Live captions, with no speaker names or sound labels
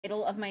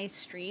title of my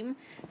stream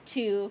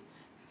to,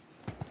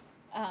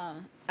 I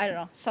don't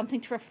know,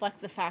 something to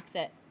reflect the fact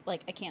that,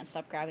 like, I can't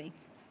stop grabbing.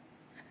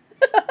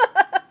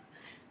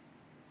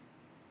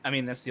 I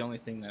mean, that's the only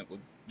thing that would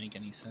make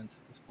any sense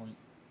at this point.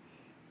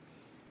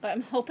 But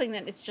I'm hoping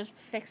that it's just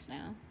fixed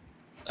now.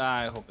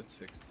 I hope it's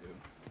fixed, too.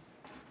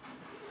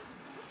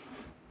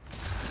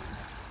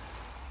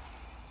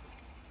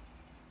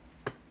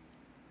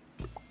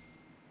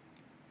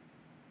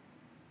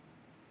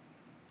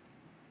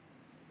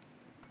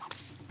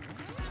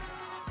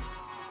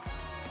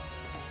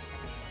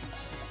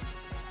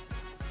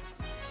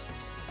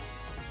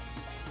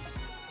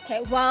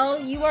 Okay, while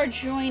you are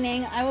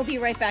joining, I will be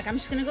right back. I'm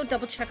just gonna go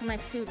double check on my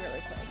food really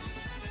quick.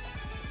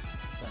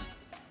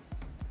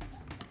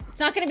 It's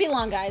not gonna be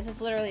long, guys.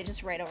 It's literally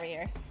just right over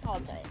here.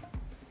 Hold tight.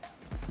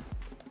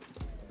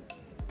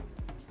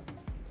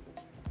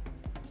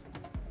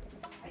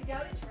 I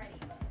doubt it's ready.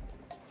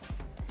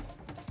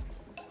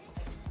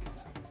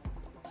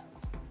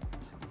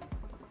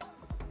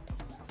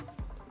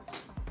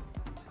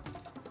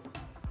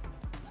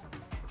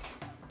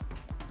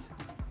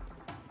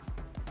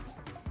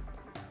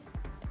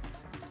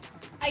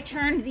 I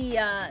turned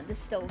the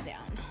stove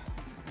down.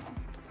 So.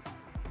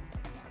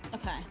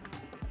 Okay.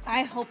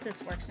 I hope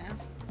this works now.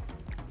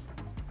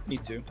 Me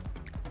too.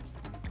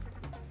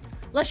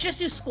 Let's just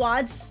do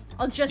squads.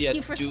 I'll just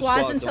keep for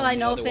squads until I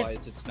know if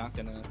otherwise it's not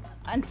gonna.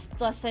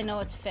 Unless I know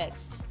it's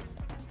fixed.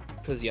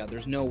 Because yeah,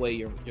 there's no way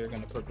you're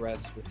gonna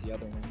progress with the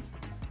other one.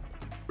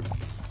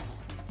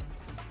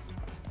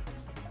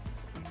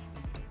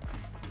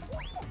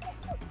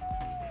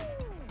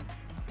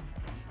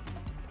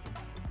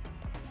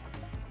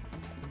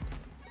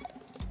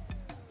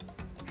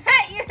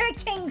 You're a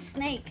king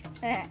snake.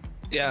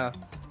 Yeah,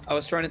 I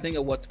was trying to think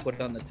of what to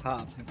put on the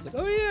top. It's like,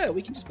 oh yeah,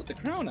 we can just put the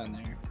crown on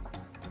there.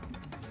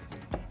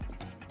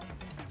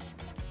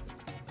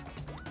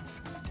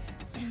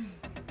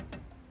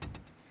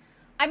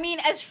 I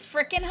mean, as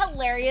freaking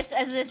hilarious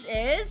as this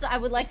is, I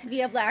would like to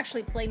be able to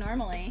actually play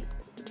normally.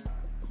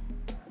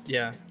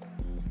 Yeah.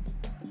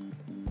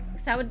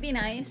 'Cause that would be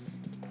nice.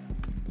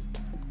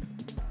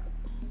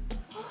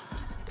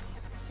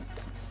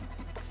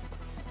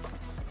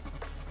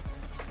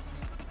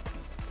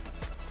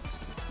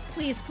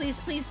 Please, please,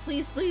 please,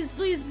 please, please,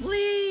 please,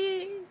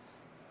 please.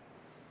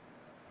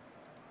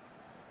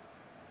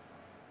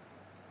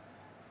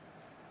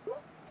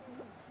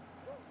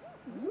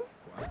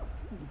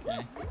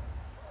 Okay.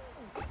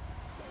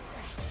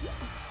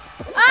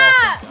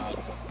 Ah! Oh,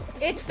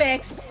 it's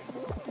fixed.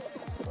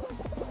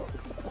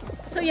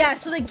 So yeah,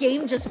 so the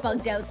game just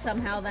bugged out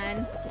somehow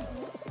then.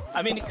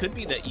 I mean, it could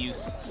be that you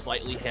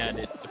slightly had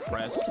it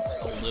depressed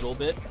a little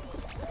bit.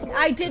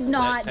 I did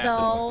not,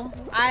 though.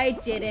 I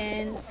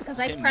didn't, because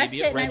I pressed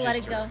it and I let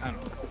it go. I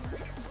don't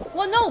know.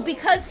 Well, no,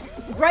 because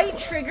right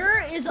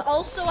trigger is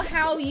also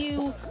how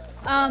you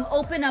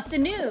open up the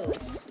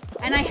news.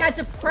 And I had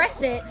to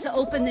press it to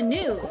open the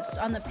news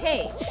on the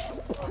page.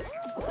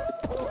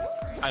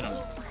 I don't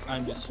know.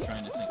 I'm just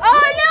trying to think.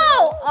 Oh,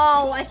 no!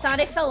 Oh, I thought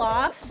I fell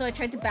off, so I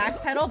tried to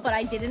backpedal, but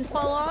I didn't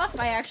fall off.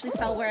 I actually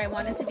fell where I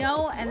wanted to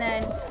go, and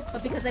then,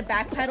 but because I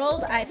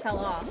backpedaled, I fell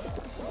off.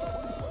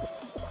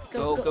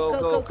 Go, go,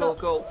 go, go,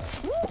 go.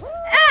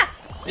 Ah!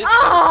 This time,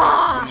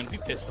 I'm gonna be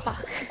pissed off.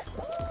 Fuck.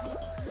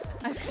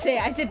 I was gonna say,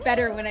 I did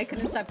better when I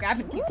couldn't stop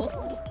grabbing people.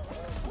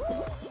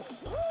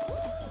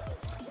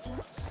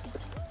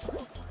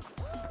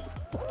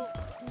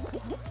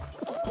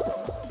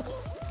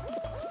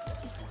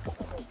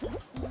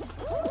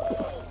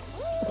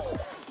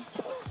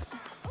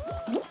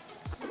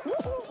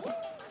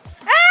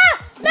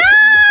 Ah!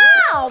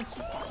 No!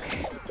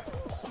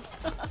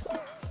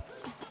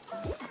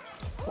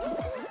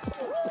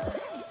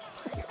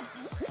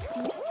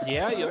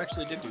 Yeah, you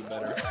actually did do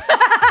better.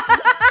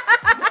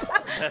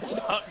 That's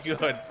not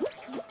good.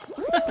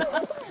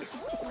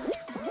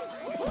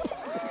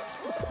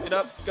 Get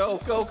up, go,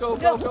 go, go,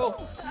 go, go.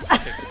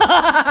 Okay.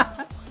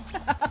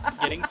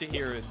 Getting to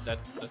here is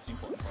that's the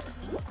important part.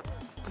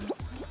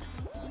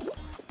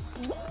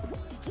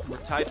 We're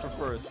tied for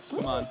first.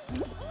 Come on.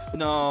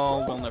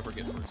 No, we'll never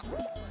get first.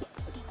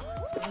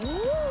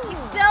 You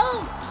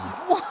still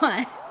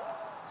won.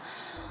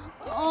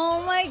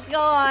 Oh my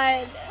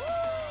god.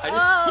 I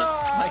just put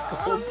my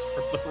golds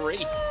for the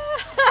race.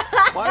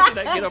 Why did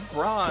I get a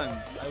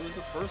bronze? I was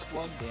the first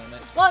one, damn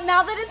it. Well,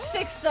 now that it's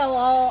fixed, though,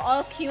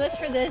 I'll queue us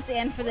for this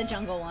and for the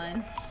jungle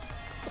one.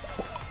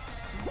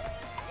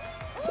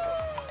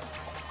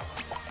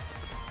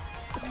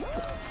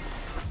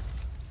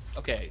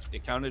 Okay,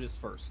 it counted as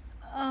first.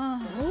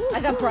 I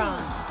got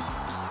bronze.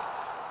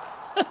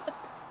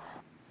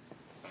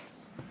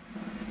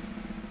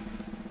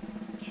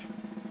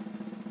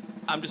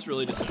 I'm just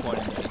really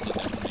disappointed that it did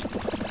that for me.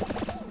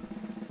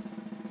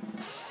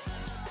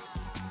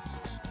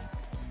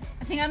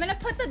 I think I'm gonna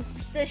put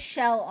the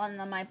shell on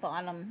my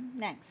bottom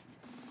next,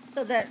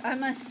 so that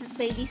I'm a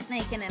baby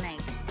snake in an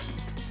egg.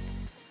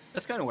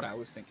 That's kind of what I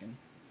was thinking,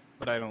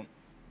 but I don't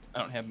I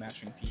don't have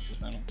matching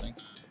pieces, I don't think.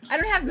 I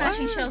don't have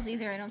matching shells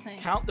either, I don't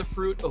think. Count the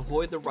fruit,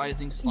 avoid the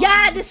rising slime.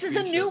 Yeah, this is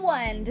a new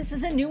one. This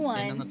is a new one.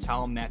 Stand on the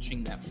towel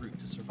matching that fruit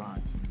to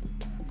survive.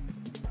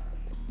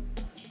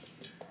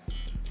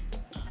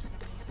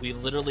 We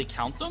literally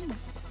count them?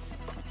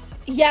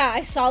 Yeah,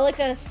 I saw like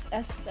a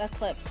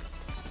clip.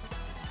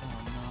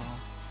 Oh no.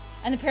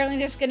 And apparently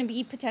there's going to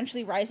be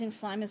potentially rising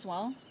slime as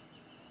well.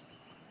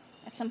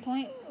 At some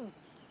point.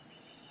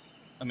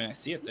 I mean, I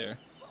see it there.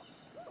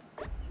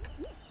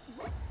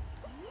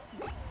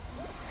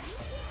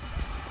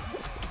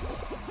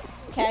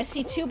 Okay, I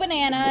see 2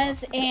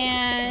 bananas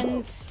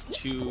and...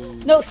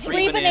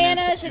 3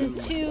 bananas and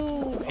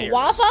 2 pears.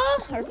 guava?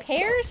 Or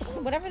pears?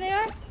 Whatever they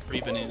are.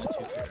 3 bananas,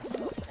 2 pears.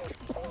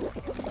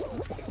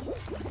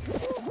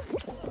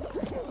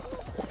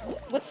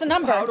 What's the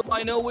number? How do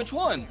I know which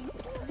one?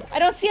 I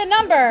don't see a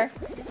number.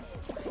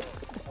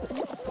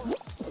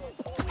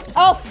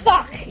 Oh,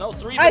 fuck. No,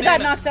 3 bananas. I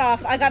got knocked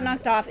off. I got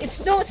knocked off. It's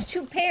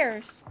 2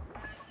 pairs.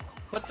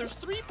 But there's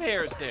 3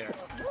 pairs there.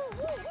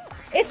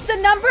 It's the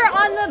number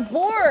on the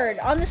board,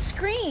 on the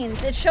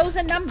screens. It shows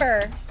a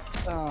number.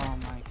 Oh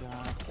my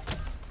god.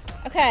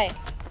 Okay.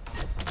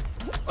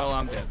 Well,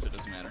 I'm dead, so it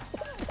doesn't matter.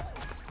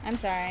 I'm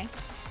sorry.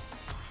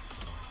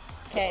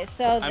 Okay,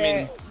 so there... I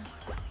mean,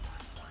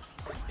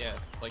 yeah,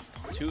 it's like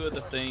 2 of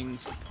the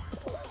things.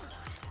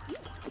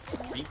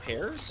 3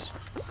 pairs?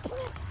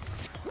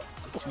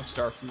 2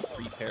 star fruit,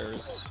 3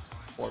 pairs,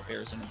 4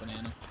 pears, and a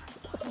banana.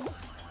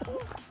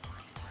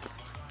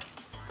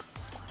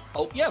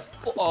 Oh, yeah.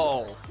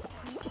 Oh.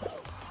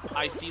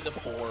 I see the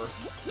 4.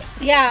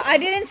 Yeah, I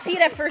didn't see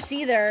it at first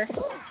either.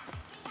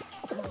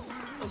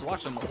 I was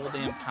watching the whole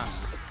damn time.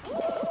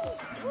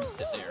 I missed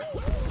it there.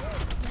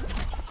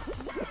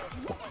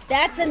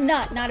 That's a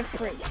nut, not a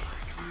fruit.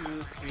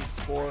 2, 3,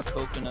 4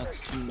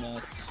 coconuts, 2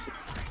 nuts,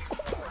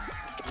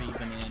 3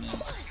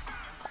 bananas.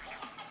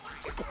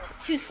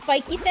 2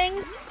 spiky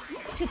things,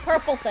 2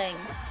 purple things,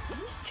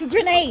 2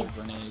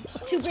 grenades.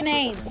 2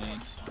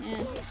 grenades.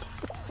 Yeah.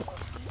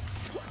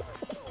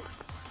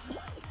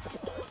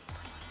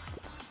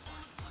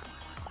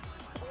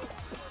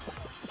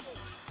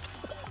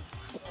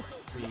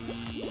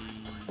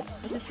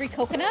 Was it 3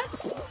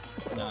 coconuts?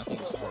 No, I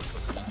think it was 4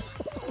 coconuts.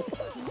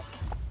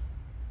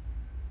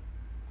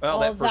 Well, Oh,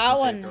 that person that saved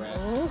one. their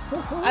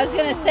ass. I was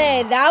gonna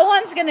say, that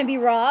one's gonna be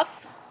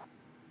rough.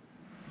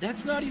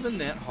 That's not even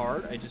that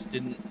hard. I just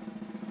didn't.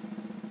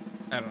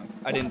 I don't know.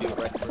 I didn't do it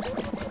right first.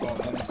 That's all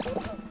that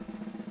matters.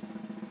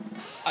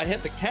 I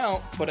hit the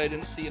count, but I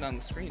didn't see it on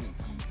the screen.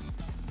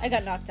 I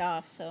got knocked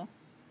off, so.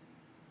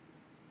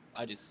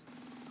 I just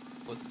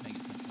wasn't paying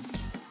attention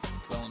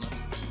well enough.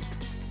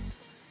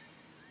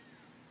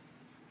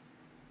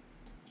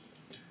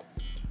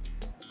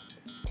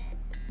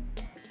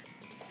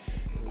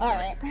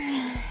 Alright.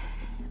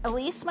 At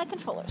least my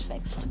controller's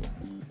fixed.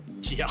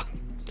 Yeah.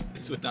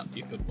 This would not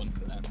be a good one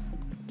for that.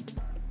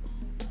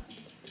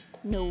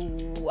 No.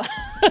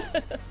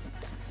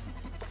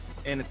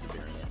 And it's a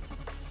variant.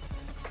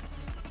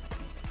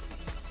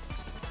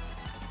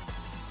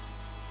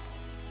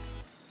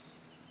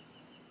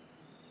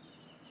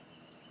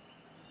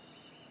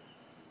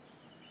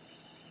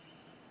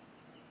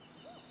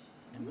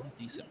 I'm in a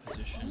decent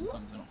position as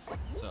long as I don't fuck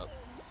this up.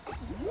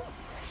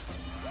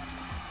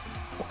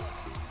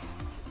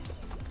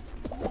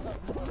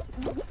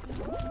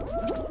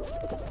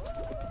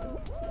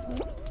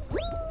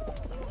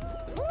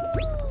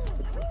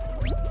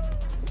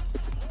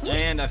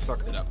 And I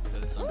fucked it up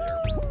because I'm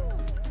there.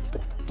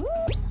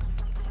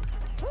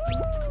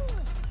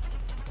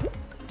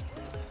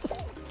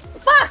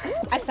 Fuck!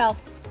 I fell.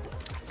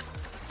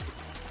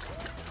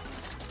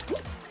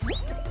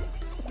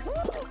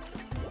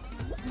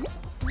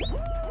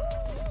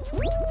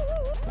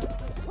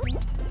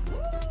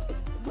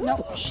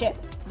 Nope, shit.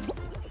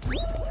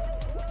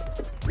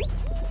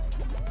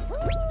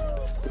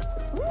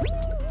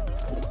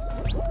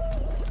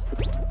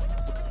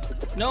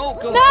 No,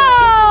 go, No! go.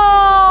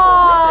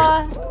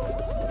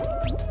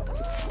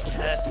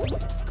 Yes.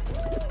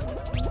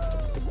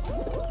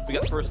 We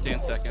got first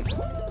and second.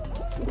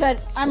 Good.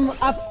 I'm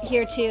up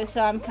here too,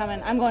 so I'm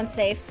coming. I'm going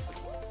safe.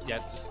 Yeah,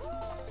 just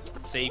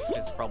safe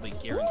is probably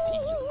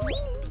guaranteed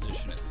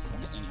position at this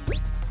point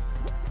anyway.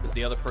 Because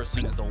the other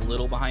person is a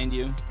little behind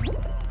you.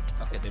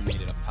 Okay, they made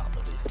it up top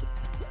at least.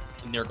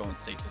 And they're going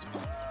safe as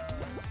well.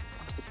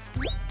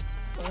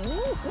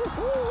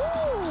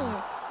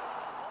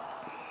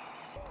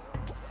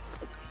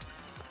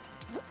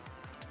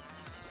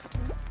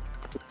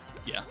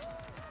 Yeah.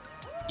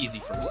 Easy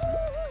first.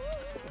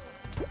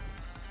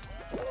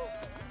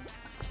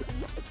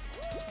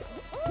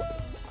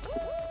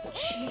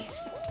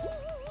 Jeez.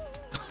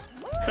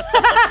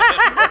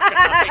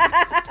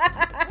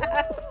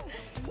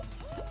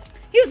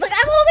 He was like,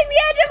 I'm holding the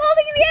edge, I'm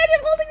holding the edge,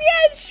 I'm holding the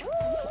edge!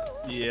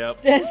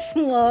 Yep. Then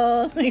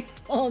slowly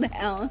fall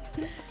down.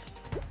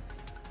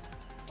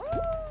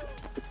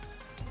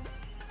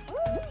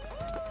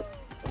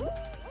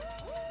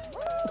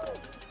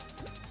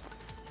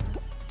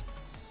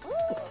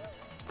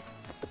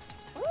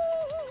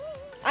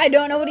 I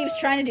don't know what he was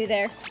trying to do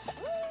there.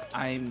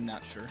 I'm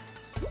not sure.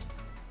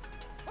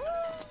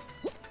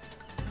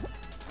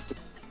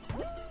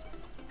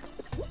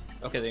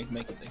 Okay, they can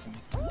make it. They can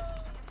make it.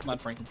 Come on,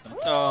 Frankenstein.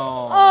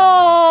 Oh.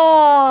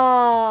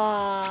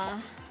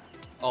 Oh.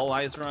 All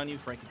eyes are on you,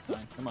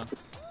 Frankenstein. Come on.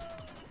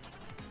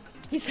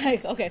 He's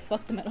like, okay,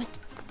 fuck the metal.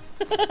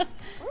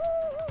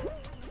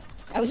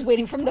 I was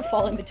waiting for him to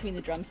fall in between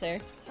the drums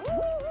there.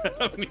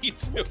 Me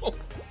too.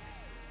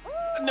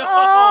 No!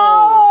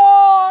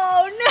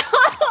 Oh, no!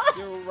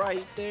 You're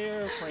right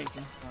there,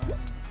 Frankenstein.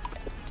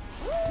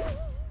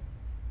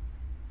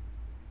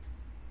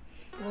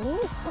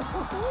 Oh.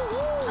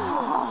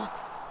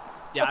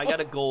 Yeah, I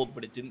got a gold,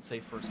 but it didn't say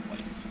first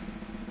place.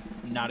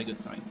 Not a good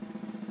sign.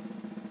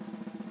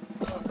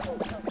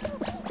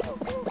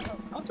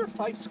 How's there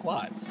 5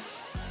 squads?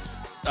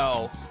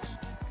 Oh.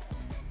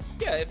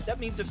 Yeah, if that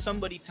means if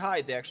somebody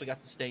tied, they actually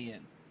got to stay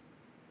in.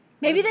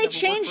 Maybe they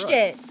changed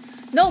it.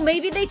 No,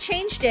 maybe they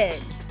changed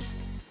it.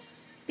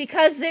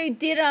 Because they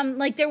did,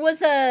 like, there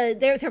was a,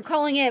 they're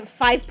calling it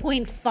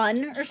 5-point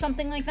fun or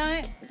something like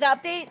that, the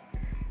update.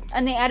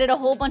 And they added a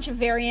whole bunch of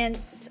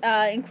variants,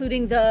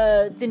 including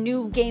the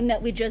new game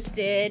that we just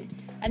did.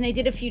 And they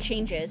did a few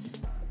changes.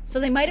 So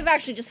they might have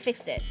actually just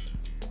fixed it.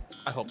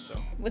 I hope so.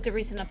 With the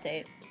recent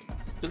update.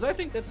 Because I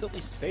think that's at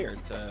least fair.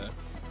 It's,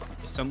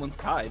 if someone's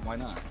tied, why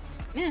not?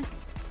 Yeah.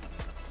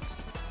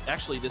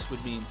 Actually, this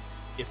would mean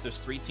if there's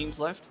 3 teams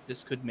left,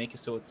 this could make it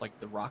so it's like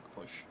the rock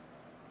push.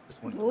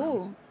 This one.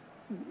 Ooh,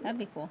 that'd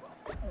be cool.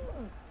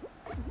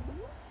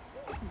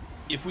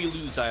 If we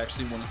lose, I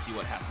actually want to see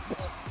what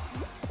happens.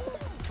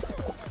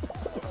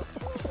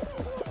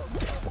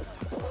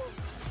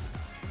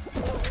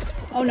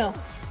 Oh no.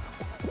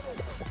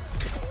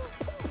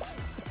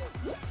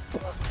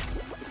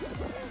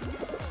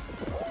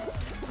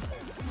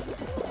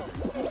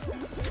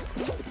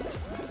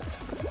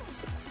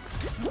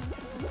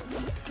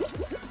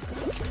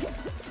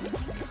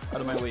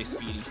 Out of my way,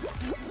 Speedy.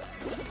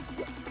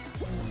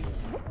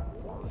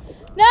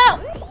 No!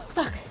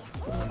 Fuck.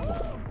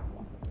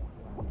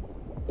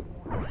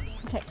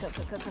 Okay, go.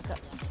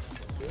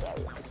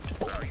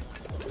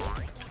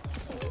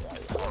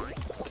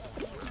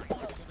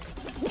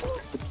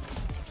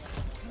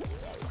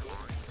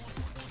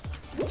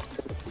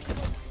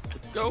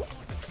 Go.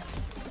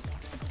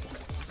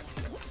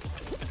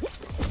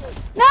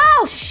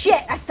 No!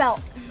 Shit! I fell.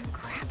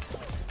 Crap.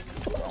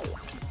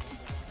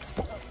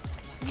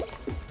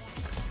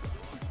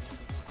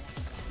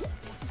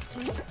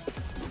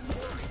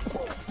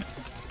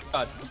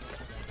 God.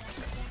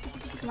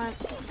 Come on,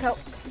 go.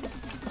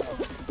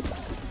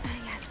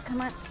 Yes,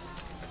 come on.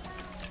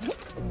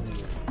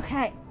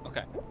 Okay.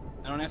 Okay.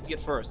 I don't have to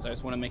get first. I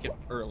just want to make it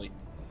early.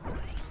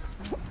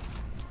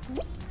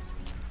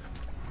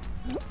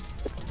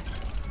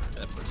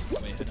 That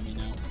person's way ahead of me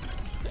now.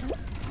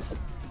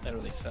 That or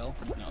they fell?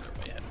 No, they're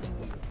way ahead of me.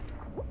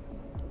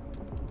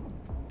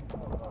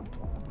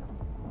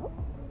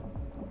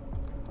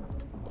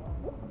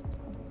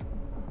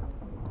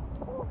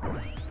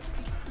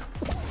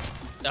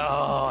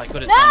 Oh, I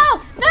could have done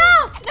it. No!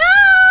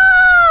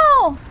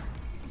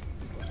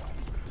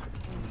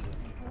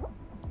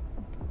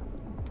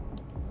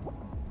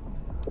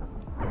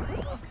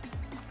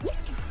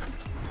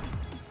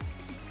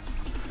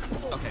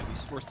 Okay,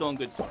 we're still in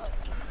good spot.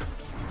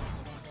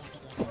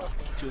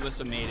 2 of us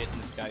have made it,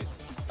 and this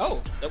guy's...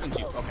 Oh, that one's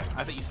you. Okay,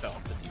 I thought you fell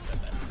because you said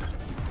that.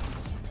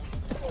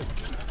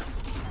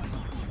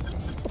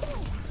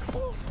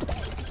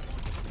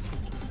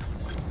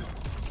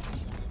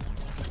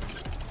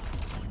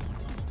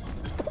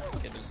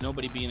 Okay, there's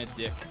nobody being a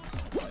dick.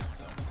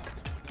 So.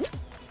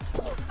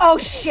 Oh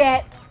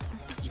shit!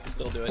 You can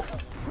still do it.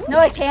 No,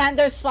 I can't.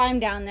 There's slime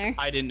down there.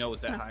 I didn't know it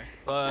was that high.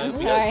 But I'm we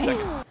sorry. got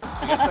second.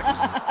 We got second.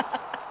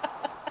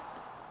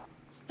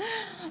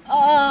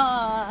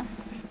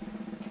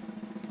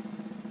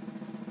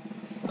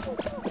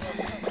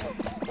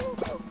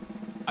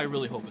 I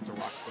really hope it's a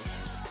rock push.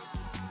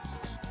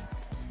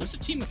 There's a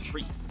team of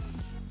 3.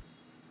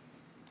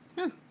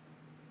 Huh.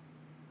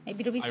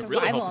 Maybe it'll be I survival.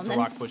 really hope it's and a then...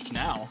 rock push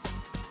now.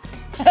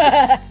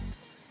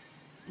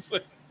 It's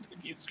like,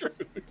 you screwed.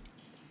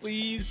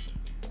 Please.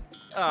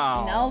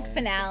 Oh. No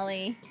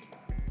finale.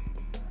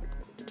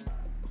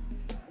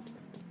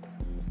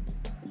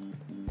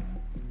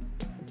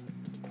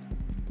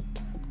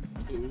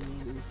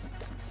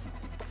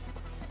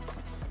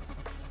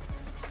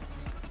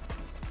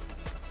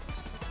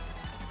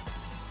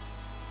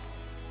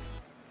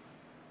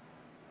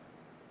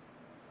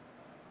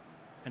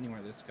 Depending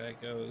where this guy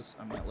goes,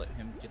 I'm gonna let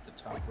him get the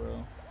top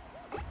row.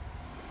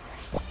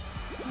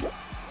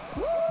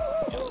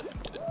 Yeah, let him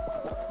get it.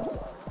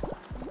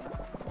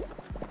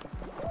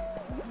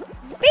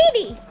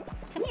 Speedy!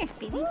 Come here,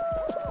 Speedy.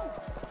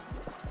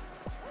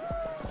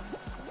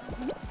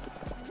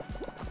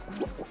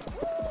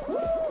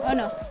 Oh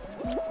no.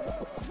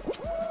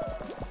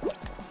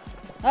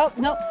 Oh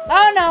no.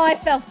 Oh no, I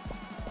fell.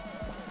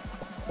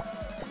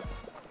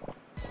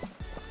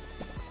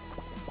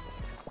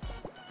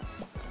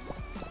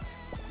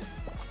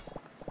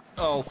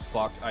 Oh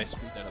fuck, I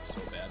screwed that up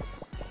so bad.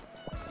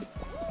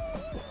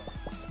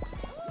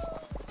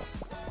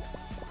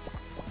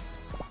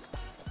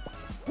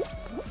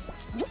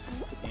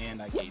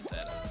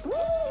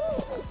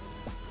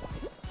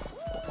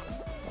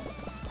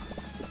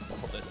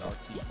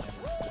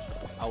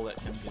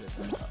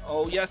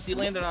 Oh, yes, he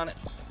landed on it.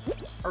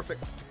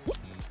 Perfect.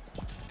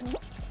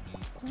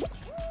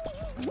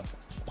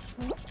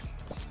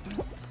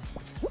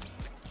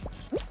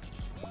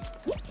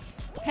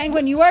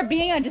 Penguin, you are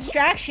being a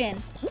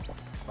distraction.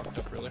 Fucked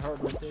up really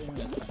hard right there.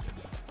 That's not good.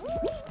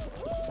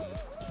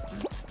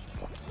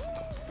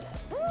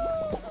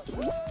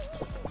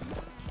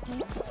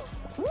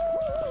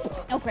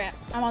 Oh crap,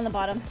 I'm on the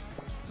bottom.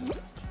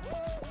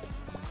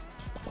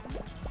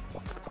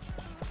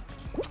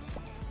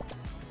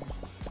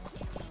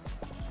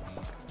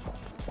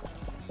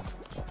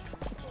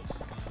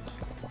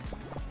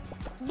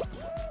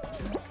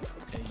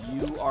 Okay,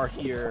 you are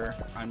here.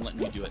 I'm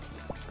letting you do it.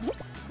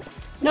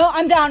 No,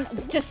 I'm down.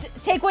 Just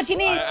take what you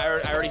need. I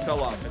already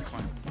fell off. It's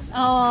fine.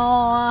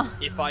 Oh.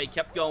 If I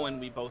kept going,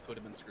 we both would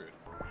have been screwed.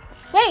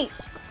 Wait,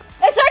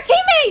 it's our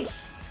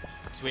teammates.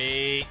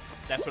 Sweet.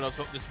 That's what I was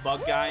hoping. This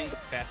bug guy,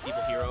 fast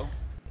evil hero.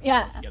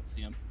 Yeah. You got to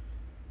see him.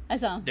 I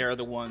saw him. They're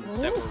the ones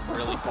that were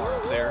really far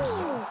up there.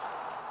 So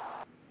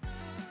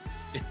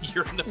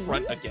you're in the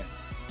front again.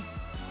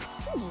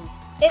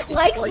 It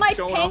likes like my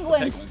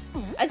penguins.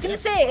 I was gonna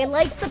say it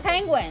likes the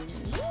penguins.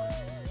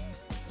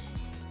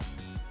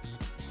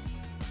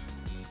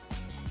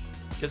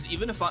 Because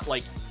even if I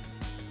like,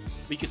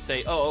 we could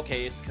say, oh,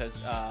 okay, it's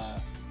because.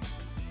 Oh,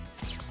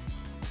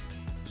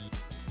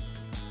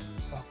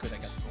 good, I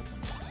got the gold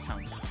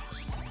ones.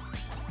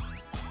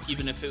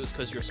 Even if it was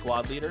because you're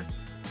squad leader,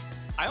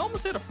 I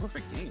almost had a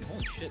perfect game.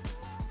 Holy shit!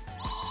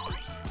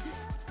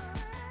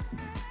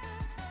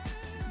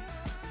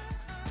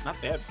 Not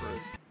bad for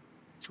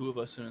 2 of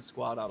us in a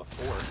squad out of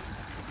 4.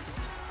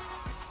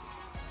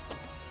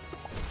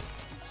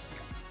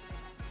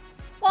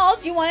 Well,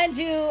 do you want to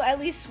do at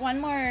least one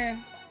more?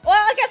 Well,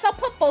 I guess I'll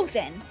put both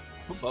in.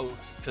 Put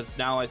both, because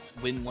now it's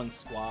win 1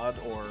 squad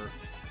or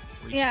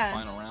reach the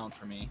final round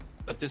for me.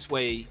 But this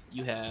way,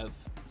 you have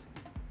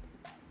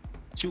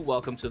 2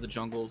 welcome to the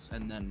jungles,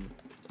 and then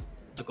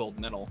the gold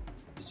medal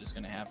is just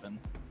going to happen.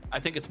 I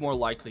think it's more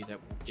likely that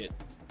we'll get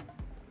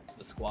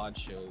the squad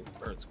show,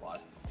 or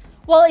squad.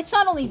 Well, it's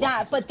not only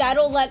that, but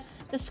that'll let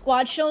the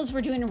squad shows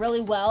we're doing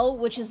really well,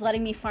 which is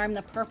letting me farm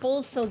the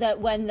purples so that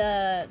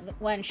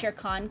when Shere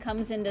Khan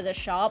comes into the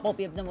shop, I'll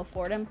be able to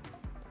afford him.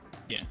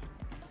 Yeah.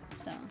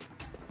 So.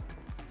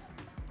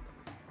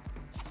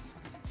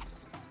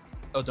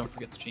 Oh, don't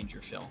forget to change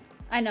your shell.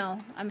 I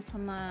know. I'm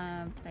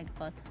a big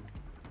butt.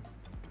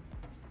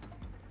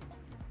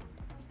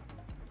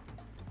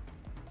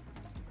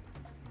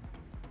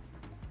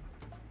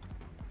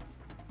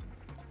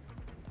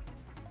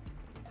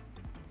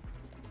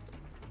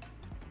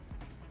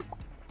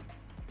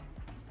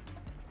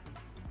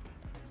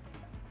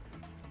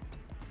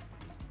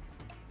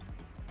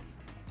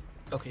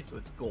 Okay, so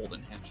it's golden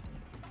hatchling.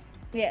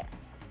 Yeah.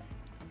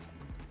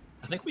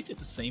 I think we did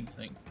the same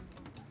thing.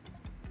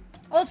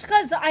 Well, it's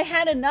because I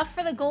had enough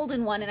for the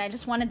golden one, and I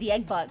just wanted the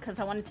egg butt because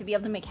I wanted to be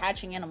able to make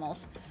hatching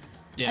animals.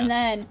 Yeah. And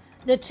then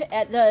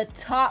the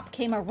top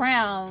came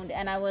around,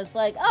 and I was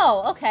like,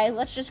 oh, okay,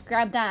 let's just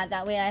grab that.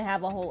 That way I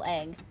have a whole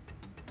egg.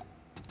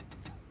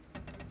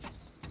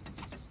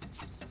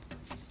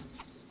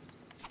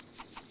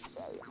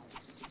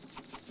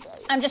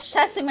 I'm just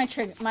testing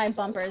my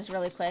bumpers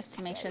really quick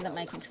to make sure that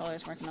my controller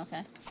is working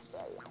okay.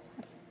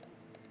 Okay.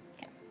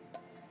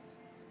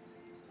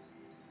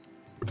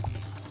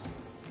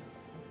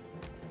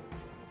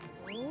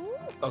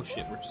 Oh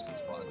shit, we're just in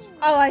squads.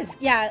 Oh,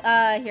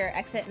 yeah, here,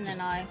 exit, and then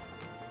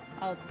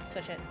I'll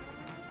switch it.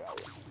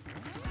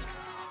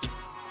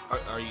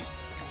 Are you...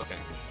 Okay.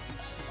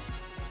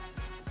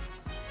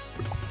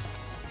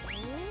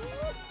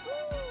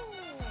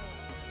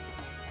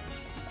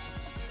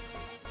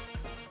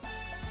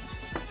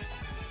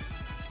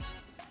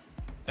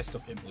 I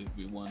still can't believe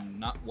we won,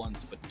 not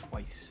once, but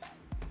twice.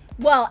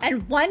 Well,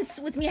 and once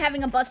with me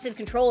having a busted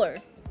controller.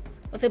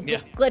 With a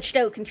glitched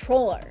out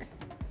controller.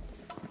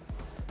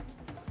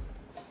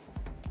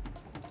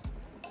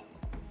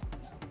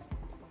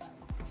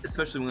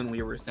 Especially when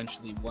we were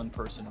essentially one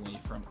person away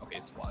from...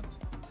 Okay, squads.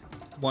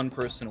 One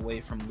person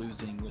away from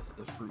losing with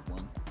the fruit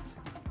one.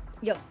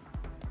 Yep.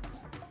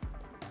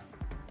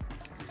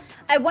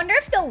 I wonder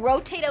if they'll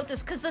rotate out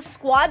this, because the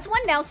squads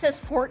one now says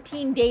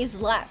 14 days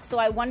left. So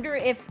I wonder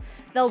if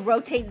they'll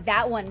rotate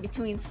that one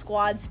between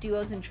squads,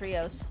 duos, and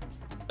trios.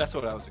 That's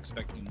what I was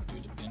expecting to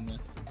do to begin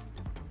with.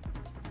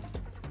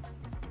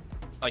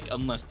 Like,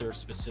 unless they're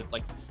specific...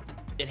 Like,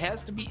 it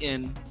has to be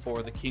in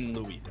for the King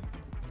Louis thing.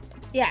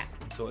 Yeah.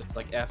 So it's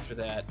like after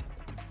that...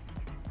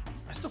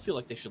 I still feel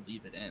like they should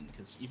leave it in,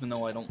 because even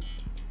though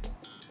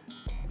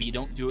we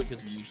don't do it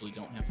because we usually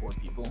don't have 4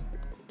 people,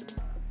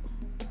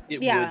 it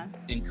would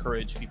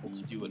encourage people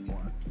to do it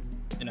more.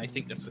 And I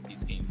think that's what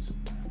these games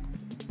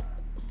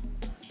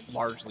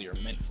largely are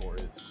meant for,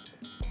 is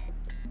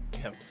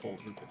you have a full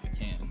group if you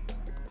can.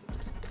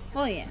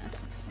 Well, yeah.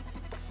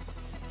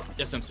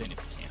 That's what I'm saying, if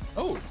you can.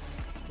 Oh,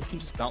 we can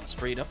just bounce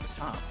straight up the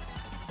top.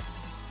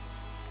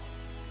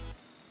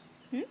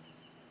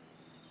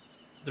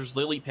 There's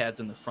lily pads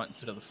in the front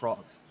instead of the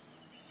frogs.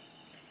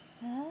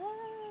 Oh.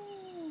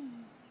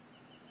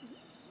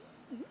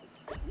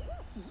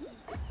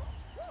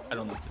 I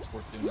don't know if it's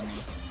worth doing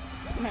these.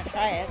 I'm gonna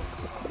try it.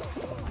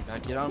 Oh my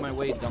god, get out of my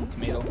way, dumb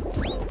tomato.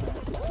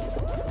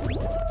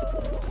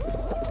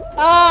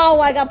 Oh,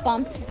 I got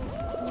bumped.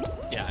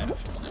 Yeah, I have a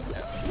feeling that would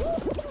happen.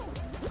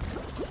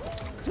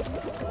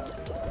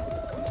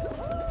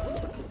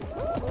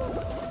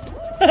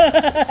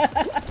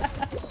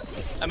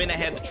 I mean, I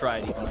had to try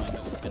it even though I knew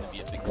it was going to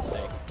be a big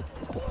mistake.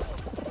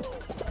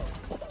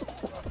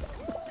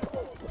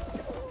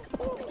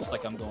 Just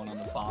like I'm going on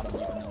the bottom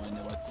even though I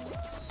know it's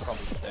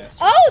probably a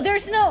disaster. Oh,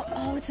 there's no...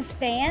 Oh, it's a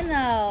fan,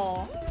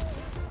 though.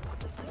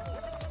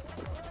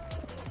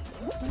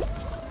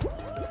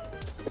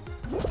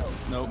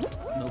 Nope,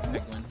 no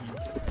penguin here.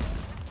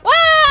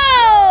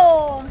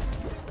 Whoa!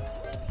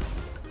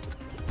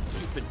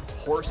 Stupid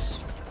horse.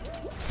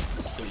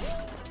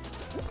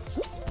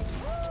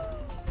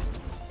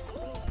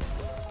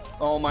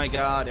 Oh my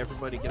god,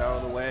 everybody get out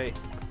of the way.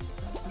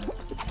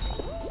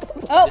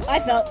 Oh, This I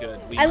is fell. not good.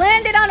 I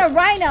landed on a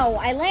rhino.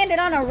 I landed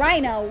on a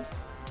rhino.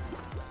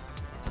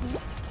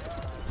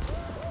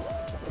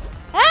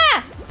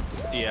 Ah!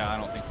 Yeah, I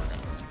don't think we're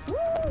gonna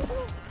win.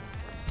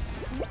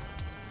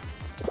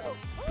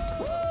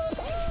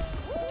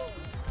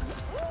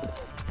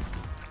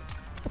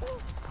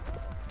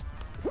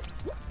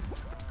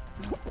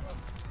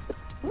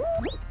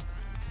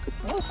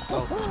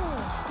 Oh,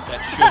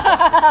 that should.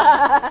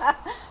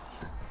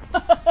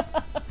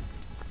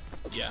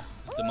 Yeah,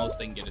 it's the most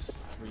they can get is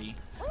 3.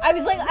 I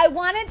was like, I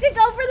wanted to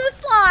go for the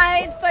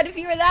slide, but if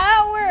you were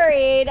that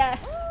worried, I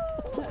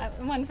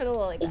went for the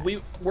lily pad.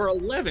 We were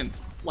 11th.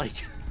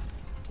 Like,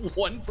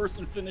 one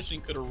person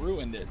finishing could have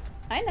ruined it.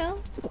 I know.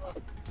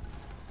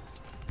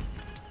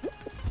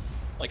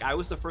 Like, I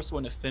was the first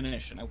one to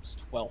finish, and I was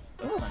 12th.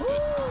 That's not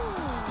good.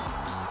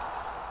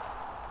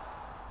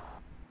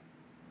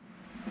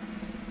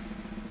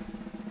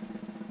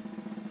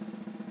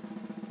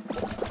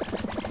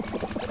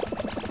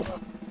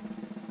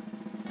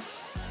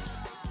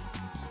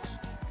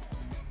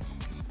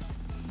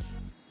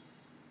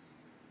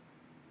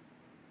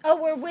 Oh,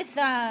 we're with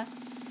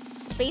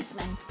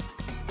spacemen.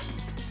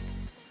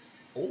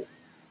 Oh.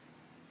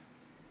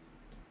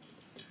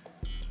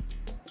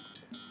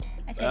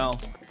 I think.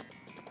 Well,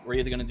 we're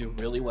either gonna do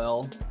really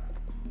well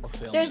or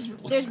fail.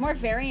 miserably. There's more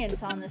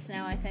variants on this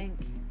now, I think.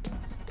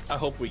 I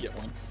hope we get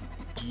one.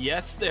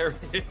 Yes, there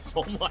is.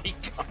 Oh my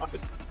god.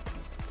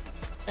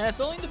 And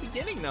it's only the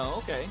beginning, though.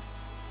 Okay.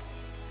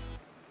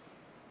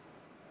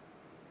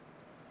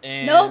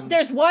 And Nope,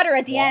 there's water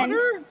at the end.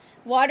 water?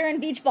 Water and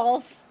beach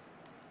balls.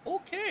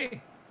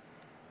 Okay.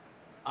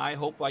 I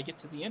hope I get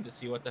to the end to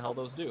see what the hell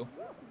those do.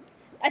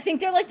 I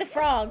think they're like the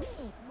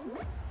frogs.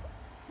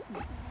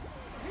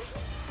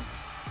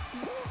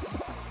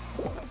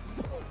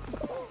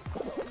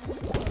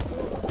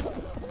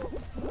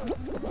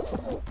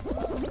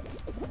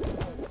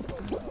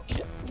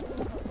 Shit.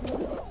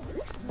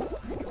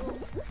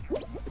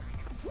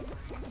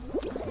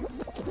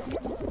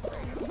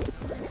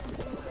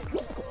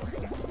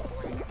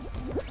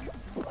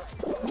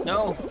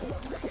 No.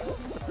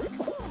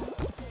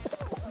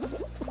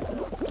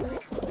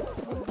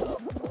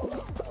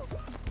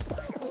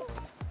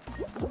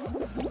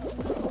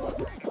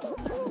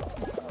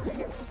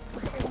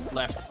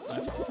 Left,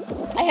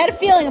 left. I had a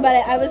feeling about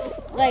it. I was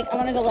like, I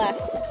want to go left.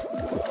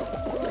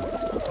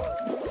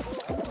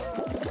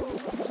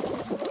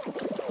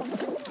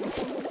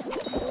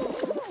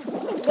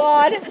 Oh,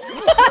 God.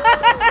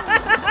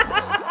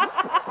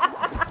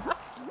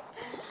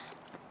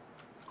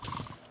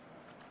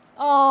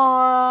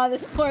 Aw,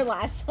 this poor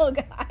last little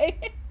guy.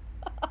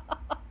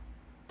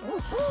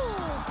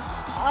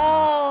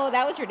 Oh,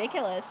 that was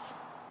ridiculous.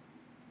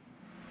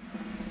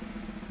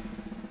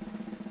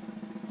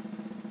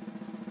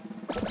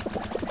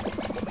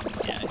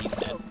 Yeah, he's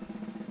dead.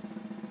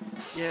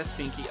 Yes,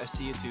 Pinky, I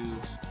see you too.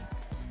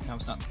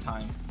 Now's not the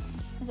time.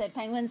 Is that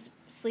penguin's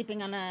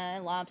sleeping on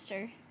a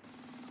lobster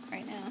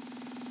right now?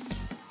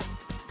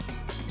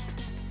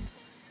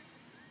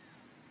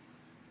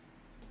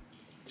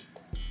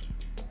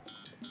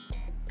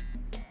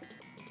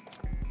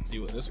 Let's see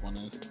what this one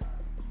is.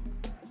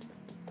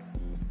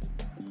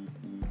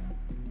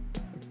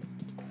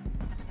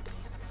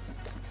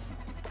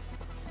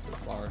 So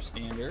far,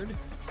 standard.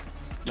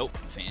 Nope,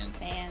 fans.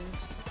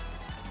 Fans.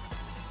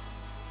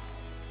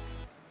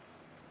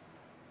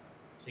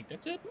 I think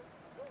that's it.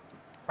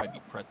 Probably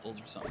be pretzels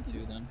or something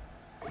too then.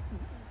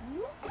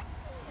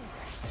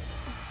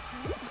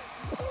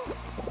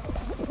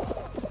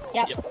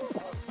 Yep.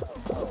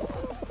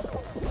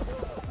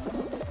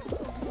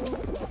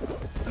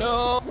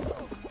 No!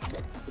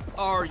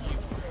 Are you?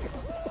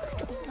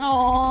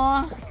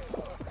 Aww.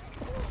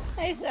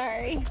 I'm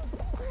sorry.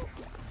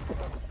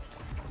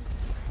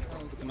 Well,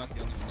 at least I'm not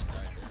the only one that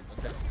died there,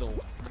 but that's still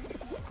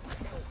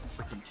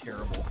freaking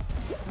terrible.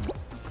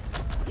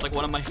 It's like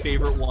one of my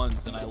favorite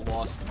ones, and I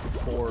lost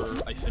before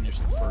I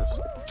finished the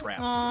first trap.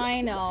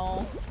 I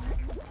know.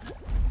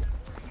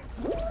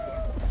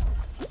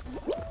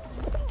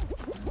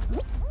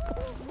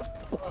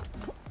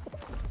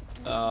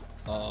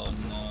 Oh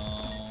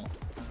no.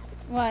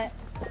 What?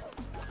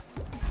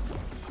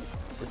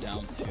 We're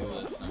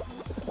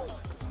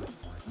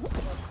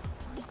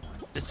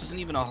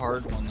even a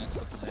hard one, that's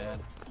what's sad.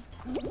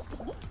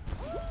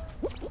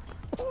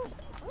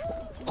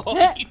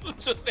 Oh, you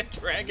took that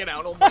dragon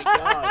out, oh my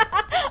god.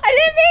 I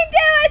didn't mean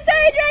to! I saw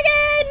a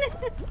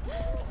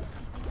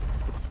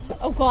dragon!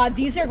 Oh god,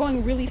 these are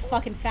going really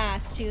fucking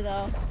fast too,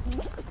 though.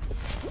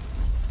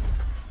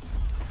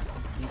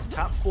 These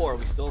top 4,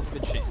 we still have a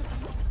good chance.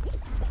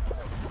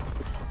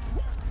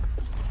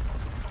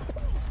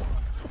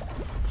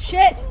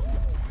 Shit!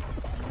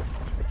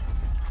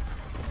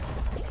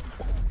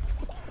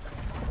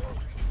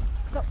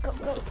 Go, go, go.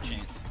 Still have a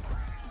chance.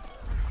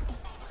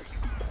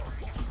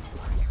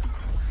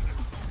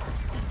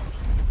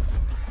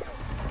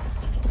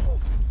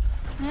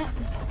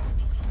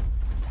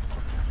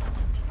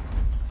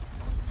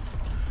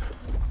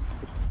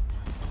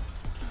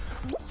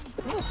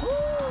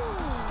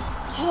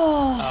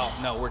 Oh,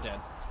 no, we're dead.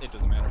 It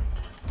doesn't matter.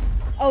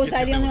 Oh, was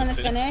I the only one that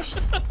finished?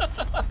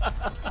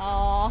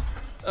 Aw.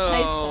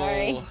 I'm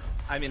sorry.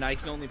 I mean, I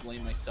can only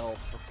blame myself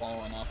for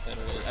falling off that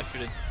early. I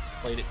should have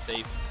played it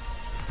safe.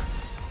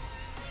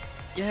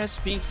 Yes,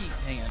 Pinky.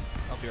 Hang on.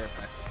 I'll be right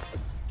back.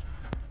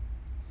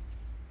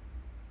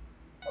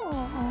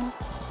 Aww.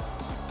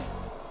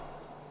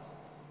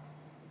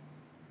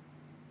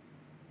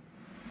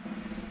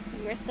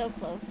 You were so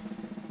close.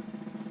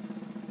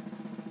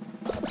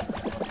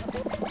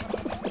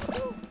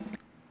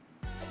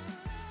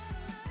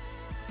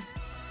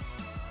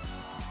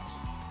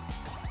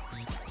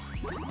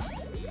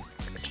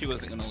 She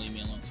wasn't gonna leave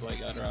me alone, so I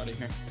got her out of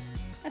here.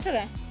 That's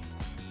okay.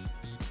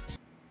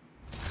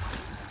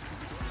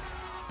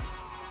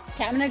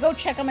 Okay, I'm gonna go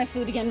check on my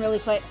food again really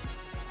quick.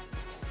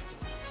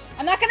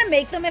 I'm not gonna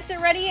make them if they're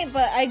ready,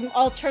 but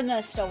I'll turn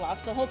the stove off,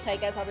 so hold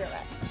tight, guys. I'll be right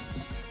back.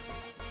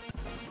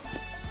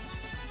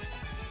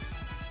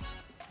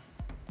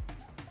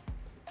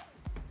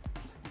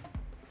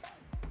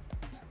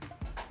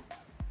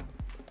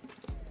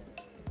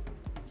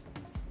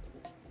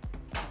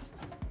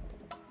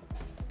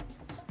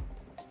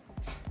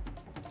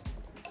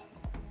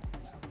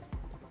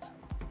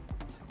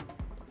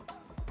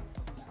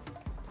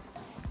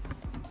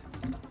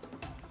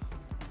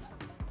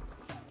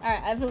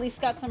 Alright, I've at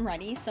least got some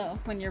ready, so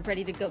when you're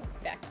ready to go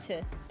back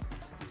to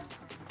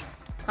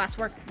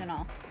classwork, then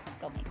I'll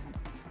go make some.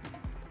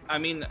 I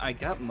mean, I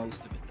got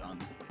most of it done.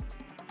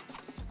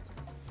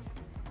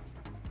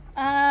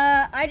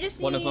 I just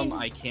need... One of them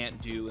I can't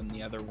do, and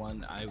the other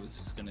one I was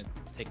just gonna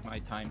take my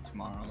time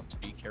tomorrow to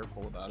be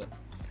careful about it.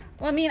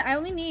 Well, I mean, I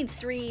only need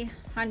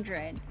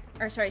 300,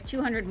 or sorry,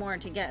 200 more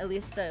to get at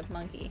least the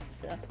monkey,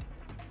 so...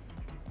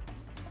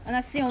 And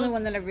that's the only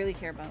one that I really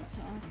care about, so...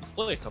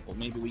 Play a couple.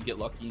 Maybe we get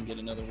lucky and get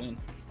another win.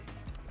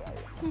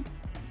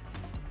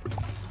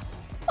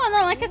 Well, no,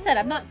 like I said,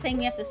 I'm not saying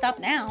we have to stop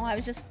now. I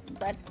was just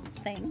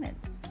saying that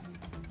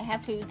I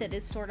have food that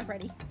is sort of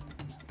ready.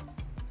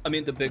 I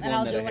mean, the big and one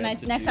I'll that do I it when had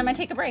to next do, time I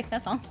take a break,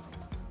 that's all.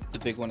 The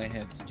big one I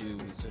had to do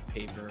was a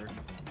paper, and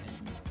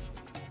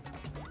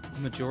the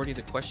majority of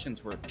the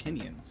questions were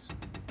opinions.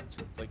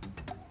 So it's like...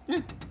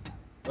 What?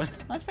 Well,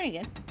 that's pretty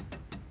good.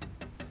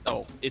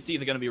 Oh, it's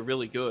either going to be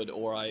really good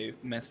or I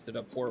messed it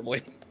up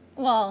horribly.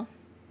 Well...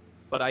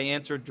 But I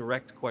answered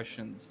direct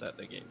questions that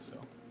they gave,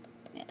 so...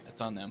 Yeah. It's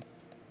on them.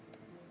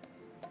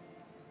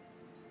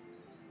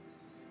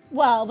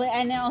 Well, but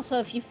and also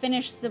if you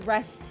finish the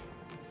rest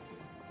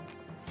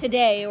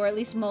today, or at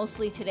least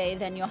mostly today,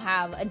 then you'll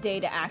have a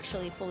day to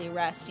actually fully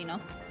rest, you know?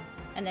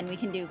 And then we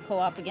can do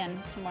co-op again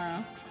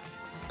tomorrow.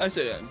 I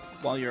said,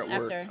 while you're at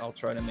After. work, I'll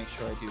try to make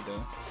sure I do the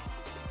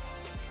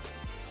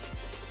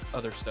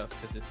other stuff,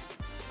 because it's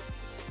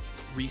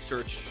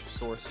research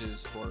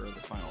sources for the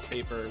final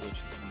paper, which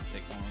is going to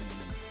take long. And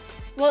then...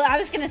 Well, I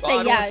was going to say, I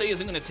don't yeah. want to say it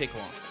isn't going to take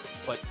long,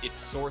 but it's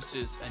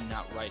sources and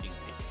not writing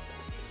paper.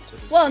 So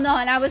well, no,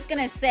 and I was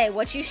going to say,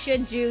 what you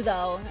should do,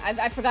 though,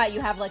 I forgot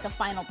you have, like, a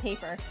final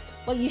paper.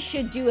 What you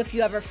should do if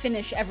you ever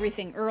finish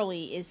everything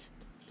early is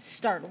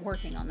start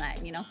working on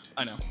that, you know?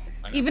 I know.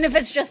 Even if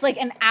it's just, like,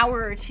 an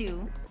hour or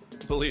two.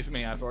 Believe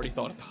me, I've already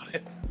thought about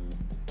it.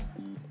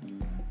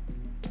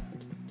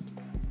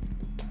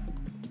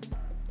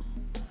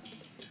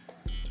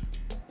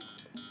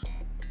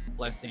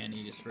 Last thing I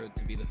need is for it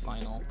to be the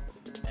final,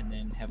 and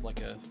then have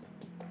like a...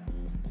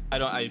 I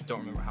don't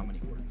remember how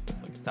many words, but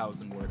it's like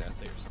 1,000-word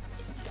essay or something.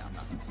 So yeah, I'm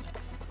not doing that.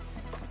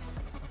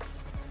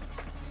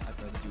 I'd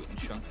rather do it in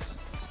chunks.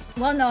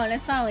 Well, no, and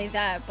it's not only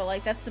that, but,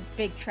 like, that's the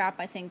big trap,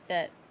 I think,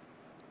 that,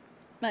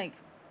 like,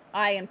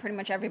 I and pretty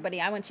much everybody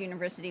I went to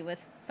university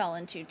with fell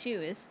into,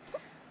 too, is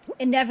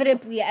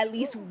inevitably at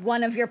least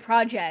one of your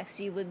projects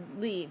you would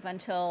leave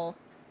until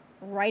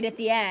right at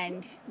the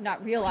end,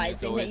 not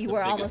realizing that you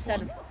were almost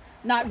out of...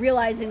 Not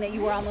realizing that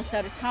you were almost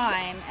out of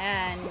time,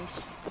 and,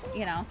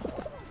 you know...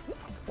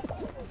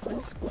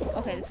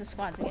 Okay, this is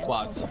squads again.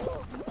 Quads.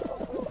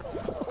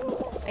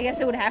 I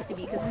guess it would have to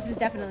be, because this is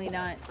definitely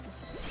not...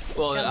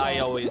 Well, I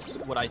always...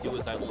 What I do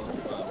is I look...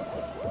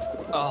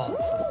 oh,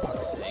 for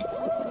fuck's sake.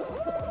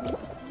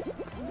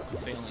 I'm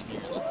failing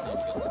here. That's not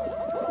a good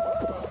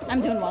sign.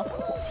 I'm doing well.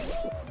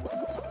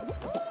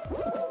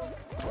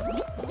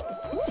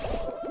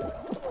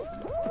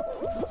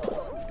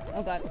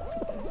 Oh god.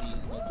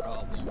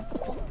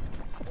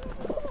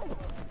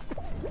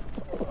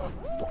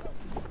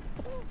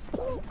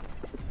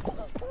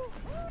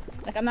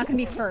 Like, I'm not gonna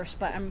be first,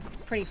 but I'm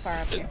pretty far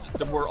up here.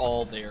 We're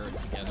all there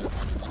together.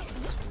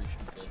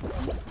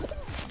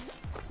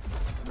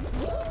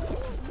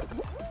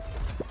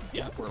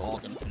 Yeah, we're all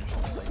gonna finish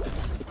on the site.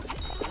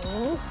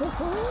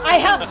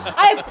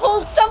 I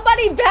pulled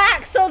somebody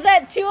back so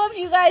that 2 of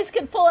you guys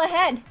could pull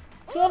ahead.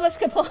 2 of us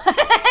could pull ahead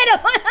of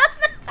him.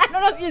 I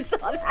don't know if you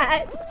saw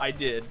that. I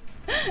did.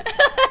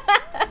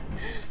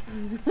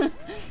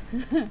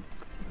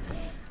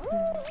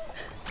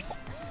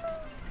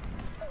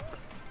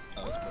 That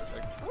was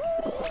perfect.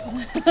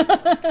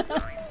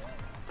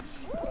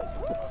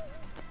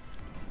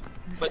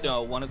 But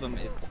no, one of them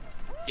is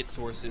get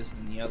sources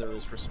and the other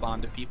is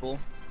respond to people.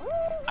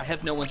 I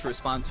have no one to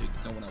respond to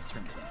because no one else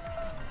turned it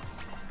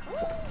in.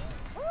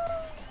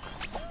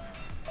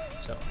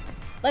 So.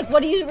 Like,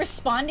 what are you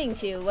responding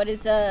to? What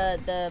is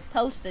the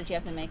post that you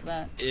have to make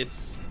about?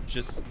 It's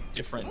just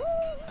different.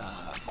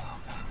 Oh god,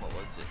 what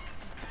was it?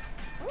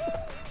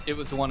 It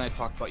was the one I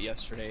talked about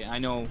yesterday. I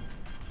know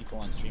people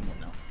on stream will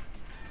know,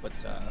 but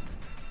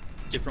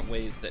different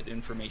ways that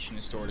information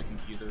is stored in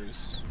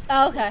computers.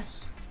 Oh, okay.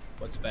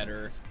 What's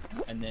better,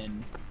 and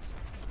then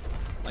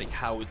like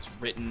how it's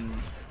written,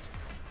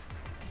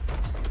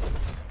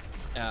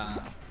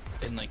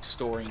 and like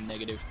storing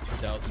negative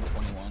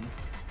 2021.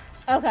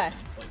 Okay. And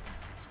it's like.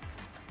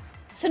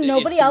 So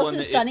nobody else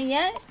has done it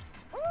yet?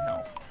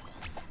 No.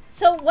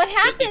 So what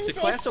happens it's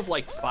a class of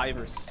like 5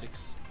 or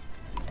 6.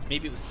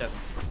 Maybe it was 7.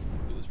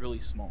 It was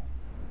really small.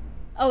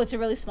 Oh, it's a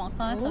really small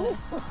class? Okay.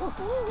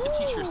 The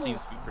teacher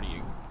seems to be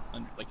pretty...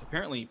 Like,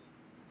 apparently,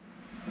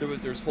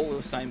 there's whole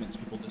assignments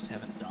people just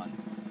haven't done.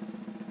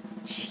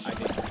 I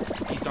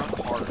think these aren't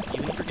hard.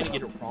 Even if you're going to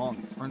get it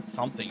wrong, turn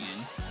something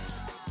in.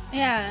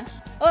 Yeah.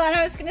 Well, and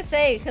I was going to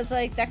say, because,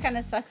 like, that kind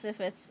of sucks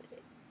if it's...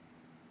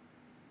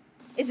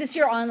 Is this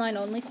your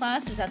online-only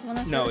class? Is that the one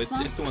that's really small?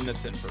 No, it's the one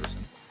that's in person.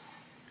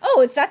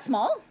 Oh, it's that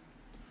small?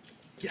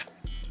 Yeah.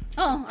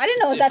 Oh, I didn't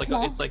know it was that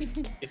small.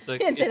 It's a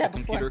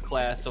computer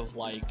class of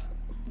like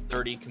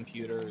 30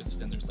 computers,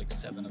 and there's like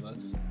 7 of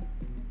us.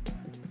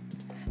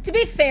 To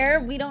be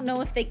fair, we don't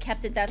know if they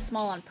kept it that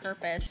small on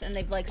purpose, and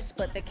they've like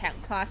split the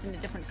class into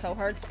different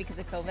cohorts because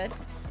of COVID.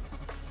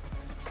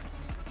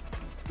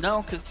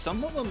 No, because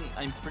some of them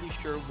I'm pretty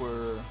sure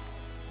were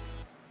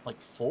like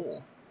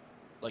full.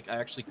 Like I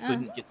actually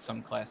couldn't get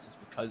some classes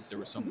because there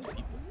were so many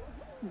people.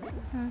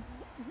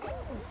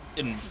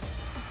 And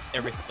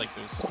everything, like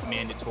there's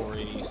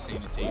mandatory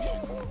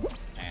sanitation.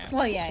 Masks.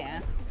 Well,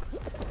 yeah.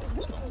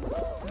 So,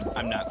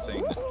 I'm not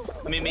saying that.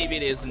 I mean, maybe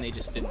it is, and they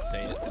just didn't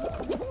say it. So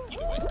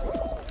either way.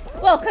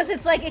 Well, because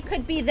it's like it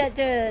could be that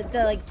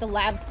the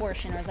lab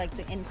portion or like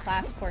the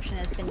in-class portion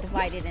has been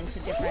divided into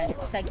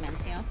different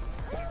segments, you know?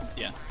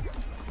 Yeah.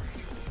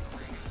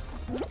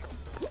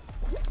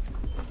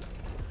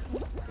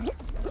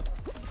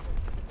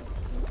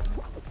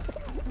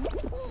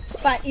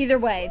 But either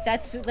way,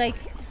 that's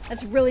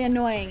really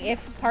annoying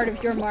if part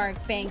of your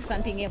mark banks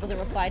on being able to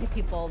reply to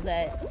people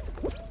that...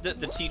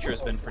 The teacher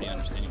has been pretty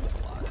understanding with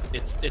a lot.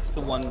 It's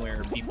the one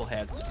where people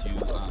had to do,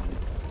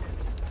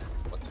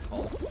 what's it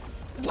called?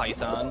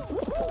 Python,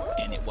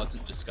 and it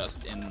wasn't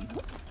discussed in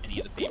any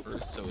of the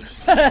papers, so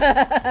it's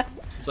just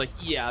it's like,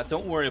 yeah,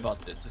 don't worry about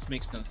this. This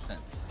makes no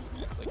sense.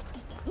 And it's like,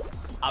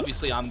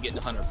 obviously I'm getting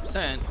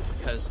 100%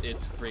 because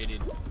it's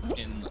graded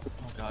in, oh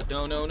god,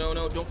 no,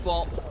 don't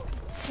fall.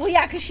 Well,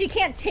 yeah, because she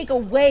can't take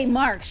away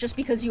marks just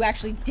because you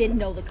actually did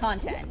know the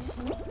content.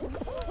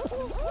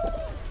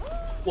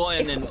 Well,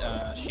 and then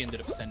she ended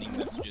up sending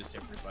messages to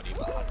everybody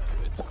about how to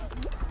do it. So.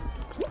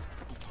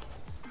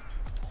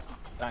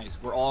 Guys,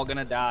 we're all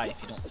gonna die if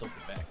you don't tilt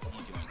it back. What are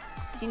you doing?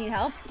 Do you need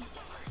help?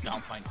 No,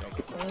 I'm fine, go.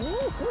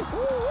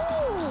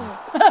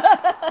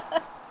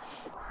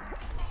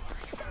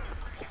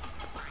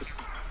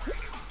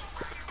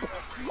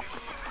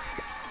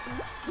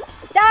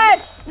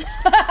 Death!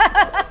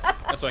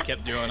 That's what I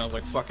kept doing. I was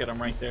like, fuck it, I'm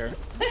right there.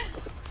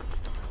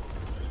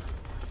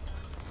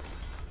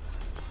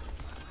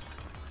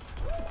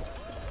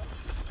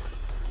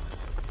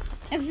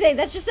 As I say,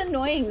 that's just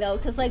annoying though,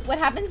 because like, what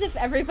happens if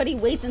everybody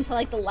waits until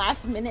like the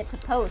last minute to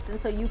post, and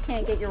so you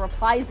can't get your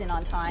replies in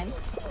on time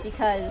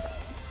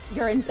because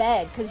you're in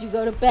bed because you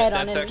go to bed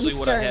on an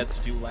Eastern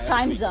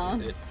time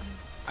zone.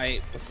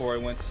 Before I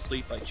went to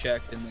sleep, I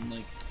checked, and then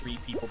like 3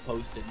 people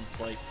posted. And it's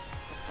like,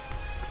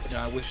 you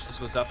know, I wish this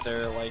was up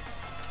there like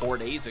 4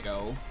 days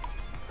ago.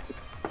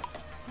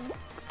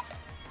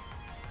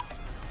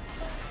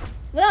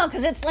 Well,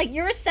 because it's like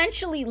you're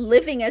essentially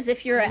living as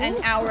if you're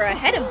an hour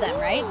ahead of them,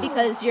 right?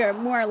 Because you're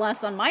more or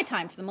less on my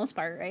time for the most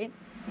part, right?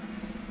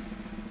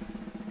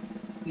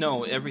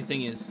 No,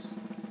 everything is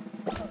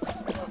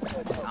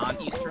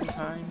on Eastern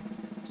time.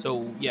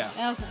 So yeah.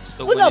 Okay.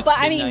 So well, when no, but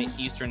it's midnight I mean,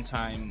 Eastern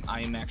time,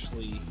 I'm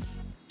actually,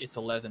 it's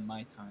 11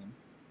 my time.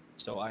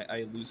 So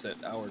I lose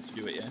that hour to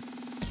do it, yeah.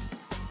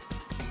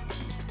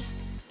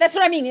 That's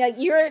what I mean. Like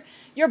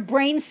your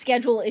brain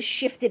schedule is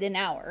shifted an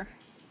hour.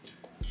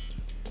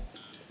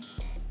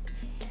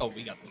 Oh,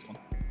 we got this one.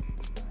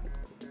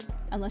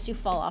 Unless you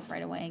fall off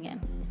right away again.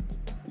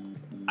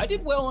 I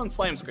did well on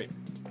Slime Scrape.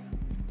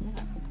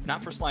 Okay.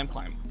 Not for Slime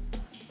Climb.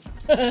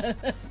 Now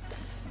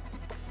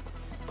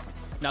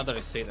that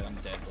I say that, I'm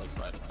dead, like,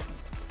 right away.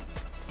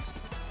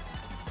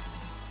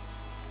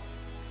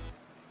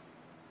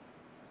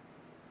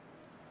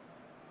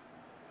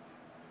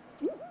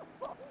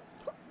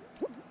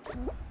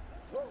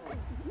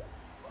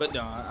 But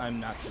no, I'm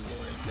not too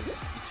worried because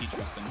the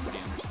teacher's been pretty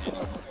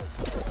understanding.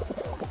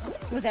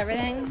 With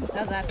everything?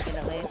 Oh, that's good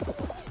at least.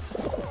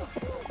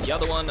 The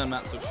other one, I'm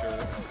not so sure.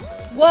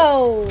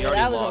 Whoa! We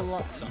That already was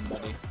lost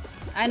somebody.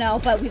 I know,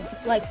 but we've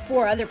like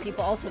 4 other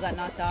people also got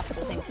knocked off at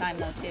the same time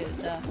though too,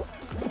 so.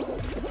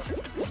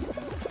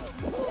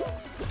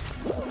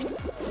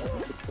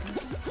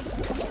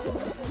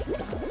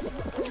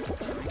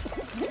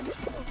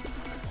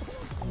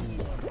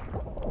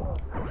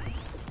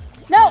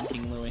 No!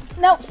 King Louis.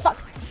 No, fuck.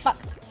 Fuck.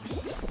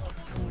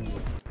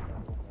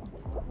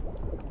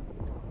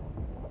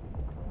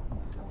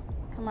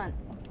 Come on.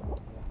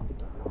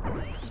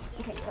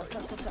 Okay, go, go,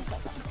 go, go, go, go.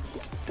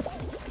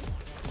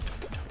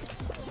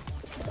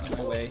 On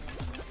my way.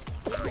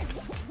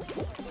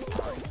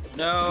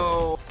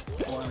 No!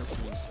 Well,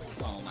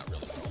 not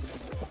really.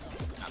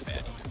 Not bad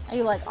either. Are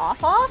you like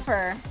off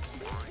or?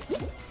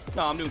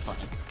 No, I'm doing fine.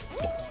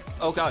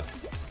 Oh god.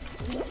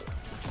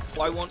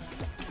 Why won't...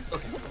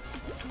 Okay.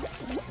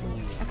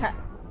 Okay.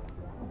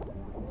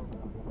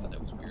 Oh,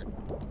 that was weird.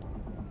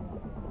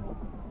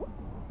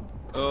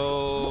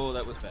 Oh,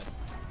 that was bad.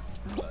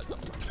 But,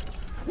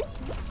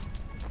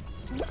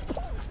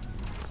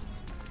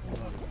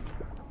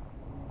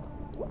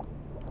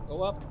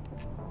 go up.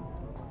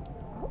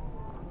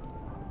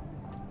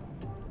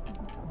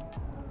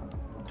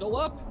 Go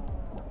up.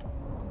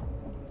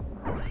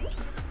 Oh,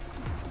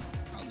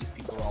 these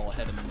people are all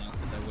ahead of me now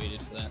because I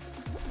waited for that.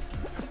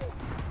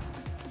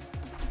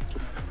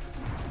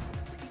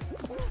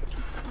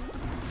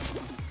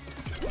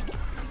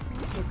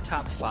 It's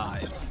top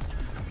 5.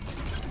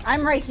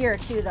 I'm right here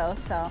too though,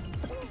 so.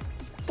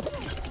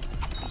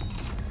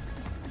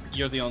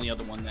 You're the only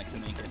other one that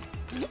can make it.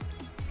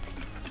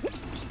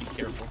 Just be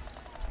careful.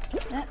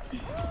 Eh.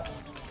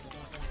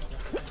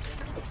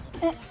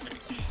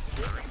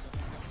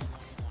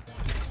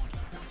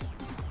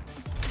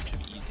 Should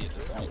be easy at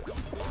this point.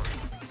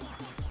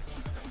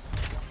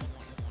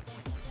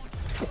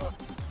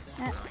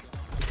 Eh.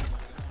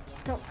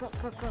 Go, go,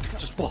 go, go, go.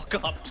 Just walk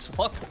up. Just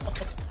walk up.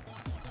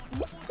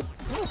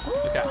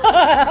 Okay.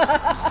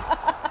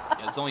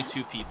 Yeah, it's only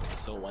 2 people,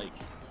 so like.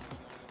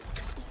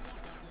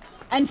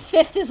 And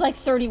 5th is like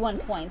 31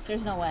 points.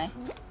 There's no way.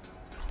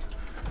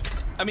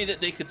 I mean,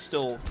 they could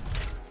still.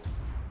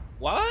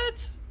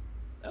 What?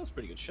 That was a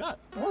pretty good shot.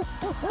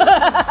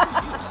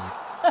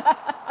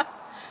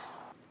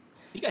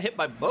 He got hit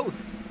by both.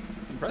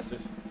 It's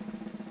impressive.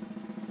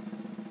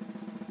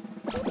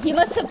 He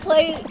must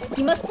play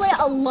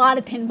a lot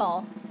of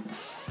pinball.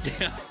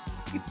 Yeah.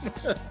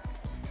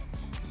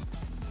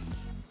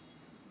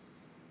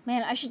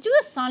 Man, I should do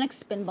a Sonic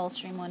Spinball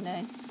stream one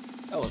day.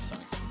 I love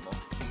Sonic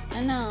Spinball.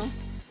 I know.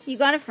 You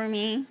got it for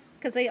me,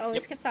 because I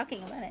always kept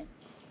talking about it.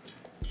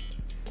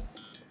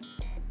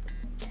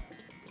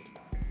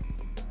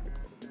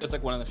 It's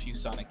like one of the few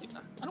Sonic.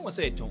 I don't want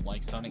to say I don't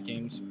like Sonic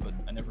games, but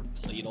I never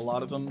played a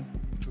lot of them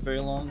for very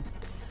long.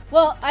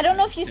 Well, I don't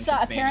know if you Since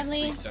saw. its ban is 3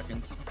 Apparently,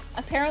 seconds.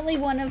 apparently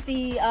one of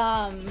the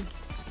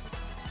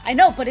I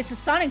know, but it's a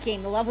Sonic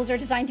game. The levels are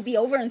designed to be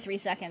over in 3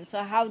 seconds.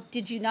 So how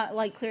did you not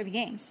like clear the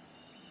games?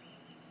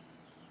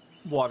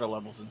 Water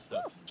levels and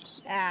stuff.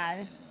 Just... Ah.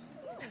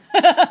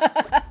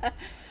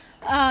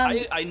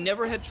 I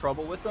never had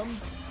trouble with them,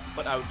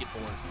 but I would get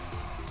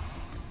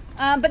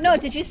bored. But no,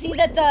 did you see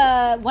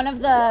that one of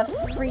the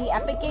free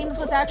Epic games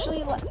was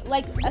actually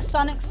like a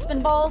Sonic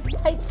Spinball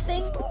type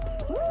thing?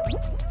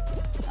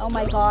 Oh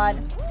my god.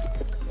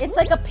 It's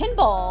like a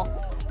pinball,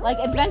 like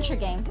adventure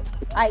game,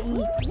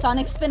 i.e.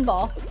 Sonic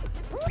Spinball.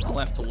 I'll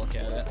have to look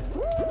at it.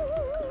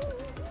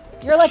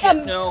 You're like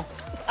No.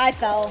 I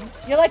fell.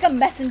 You're like a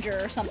messenger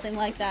or something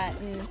like that,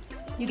 and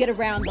you get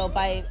around though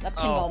by a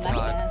pinball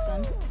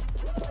mechanism.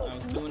 I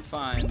was doing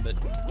fine, but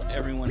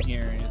everyone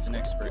here is an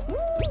expert.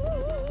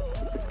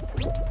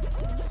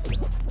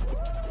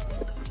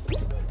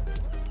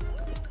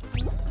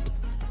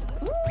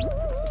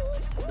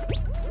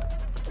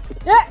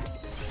 Yeah.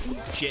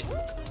 Shit.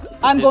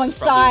 I'm This going is probably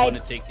side. one to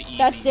take the easy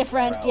That's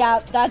different. route. Yeah,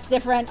 that's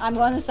different. I'm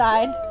going the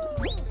side.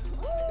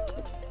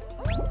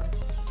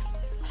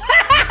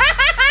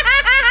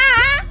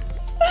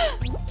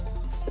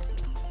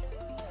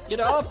 Get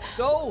up,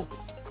 go.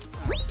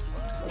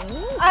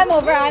 I'm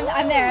over. I'm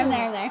there. I'm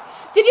there. I'm there.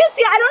 Did you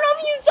see? I don't know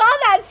if you saw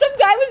that. Some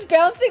guy was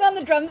bouncing on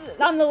the drums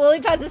on the lily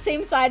pads the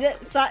same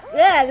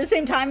the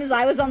same time as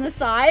I was on the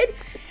side,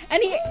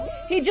 and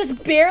he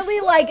just barely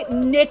like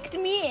nicked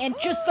me at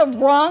just the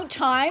wrong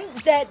time.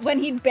 That when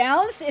he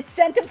bounced, it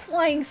sent him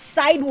flying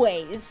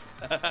sideways.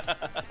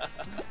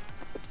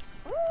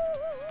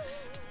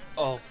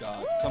 Oh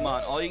god, come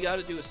on! All you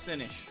gotta do is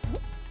finish.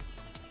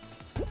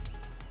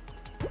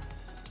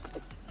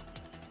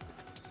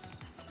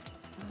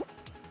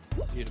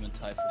 You'd have been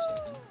tied for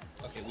second.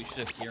 Okay, we should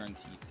have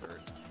guaranteed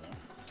third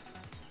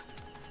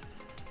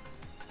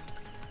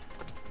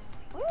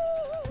now,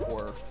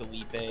 Or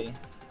Felipe.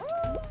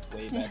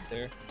 Way back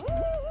there.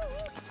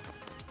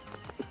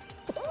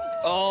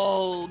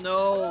 Oh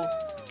no!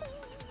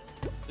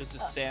 There's a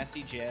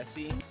sassy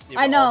Jassy. They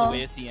were I know. all the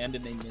way at the end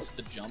and they missed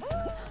the jump.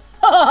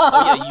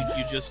 Oh yeah,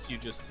 you just.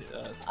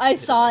 I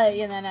saw it,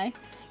 and then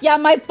yeah,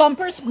 my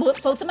bumpers,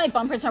 both of my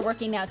bumpers are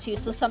working now too.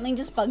 So something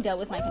just bugged out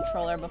with my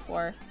controller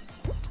before.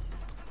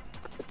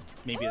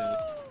 Maybe,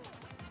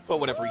 but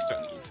whatever.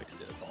 Restarting the game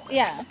fixed it. It's all.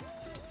 Yeah.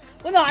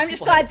 Well, no, I'm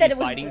just glad that it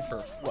was fighting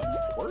for what,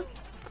 fourth?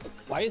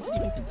 Why is it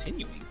even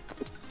continuing?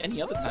 Any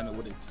other time it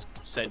would have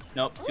said,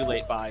 nope, too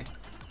late, bye.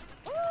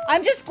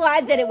 I'm just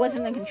glad that it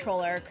wasn't the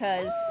controller,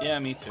 because... Yeah,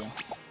 me too.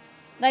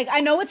 Like, I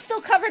know it's still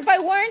covered by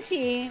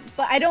warranty,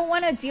 but I don't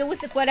want to deal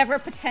with whatever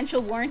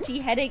potential warranty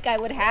headache I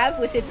would have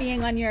with it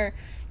being on your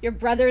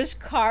brother's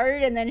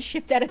card and then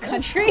shipped out of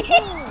country.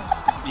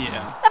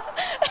 Yeah.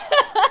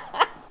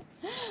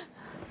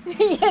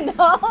 You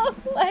know?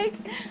 Like...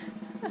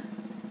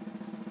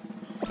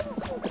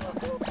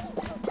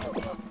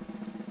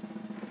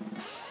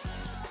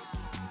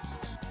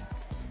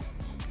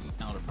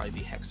 Probably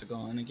be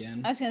Hexagon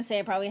again. I was gonna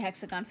say probably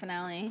Hexagon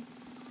finale.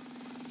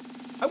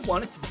 I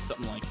want it to be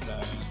something like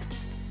the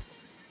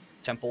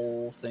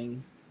temple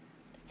thing.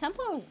 The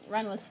temple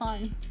run was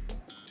fun.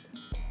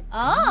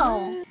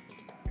 Oh!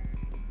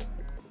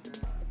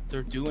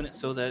 They're doing it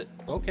so that,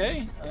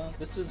 okay,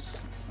 this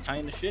is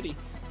kind of shitty.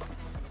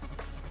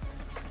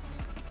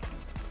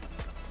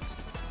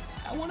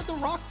 I wanted the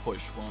rock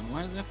push one.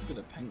 Why does it have to be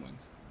the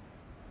penguins?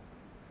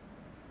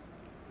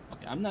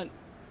 Okay, I'm not...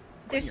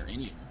 There's,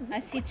 I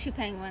see 2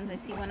 penguins. I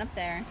see one up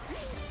there.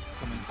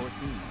 Coming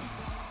 14 minutes.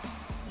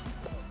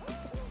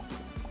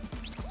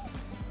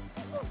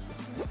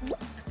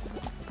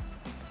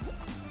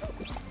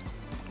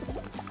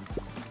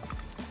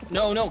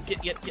 No,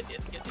 get it.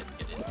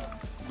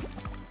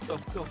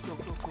 Go.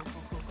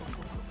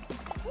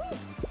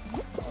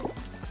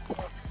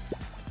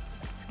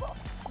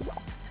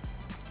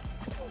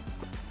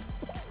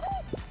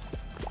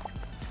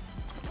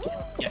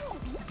 Yes.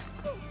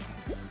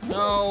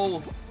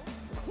 No.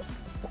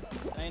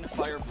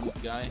 Fire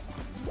boot guy.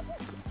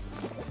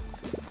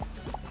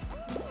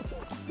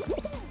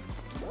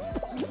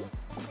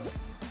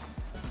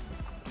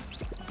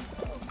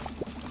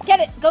 Get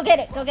it! Go get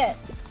it! Go get it!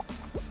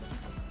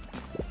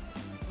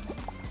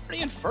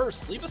 Already in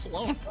first. Leave us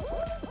alone.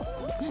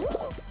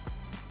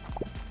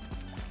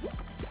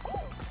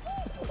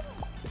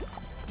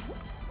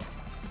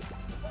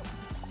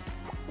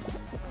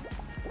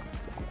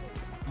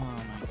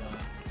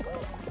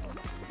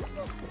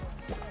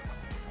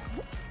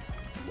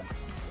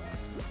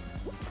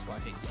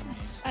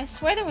 I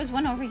swear there was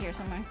one over here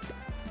somewhere.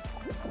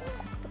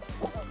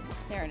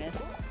 There it is.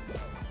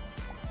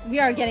 We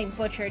are getting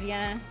butchered,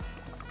 yeah.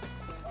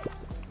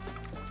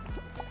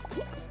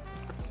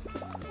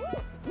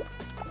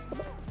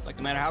 It's like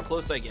no matter how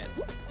close I get,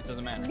 it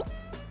doesn't matter.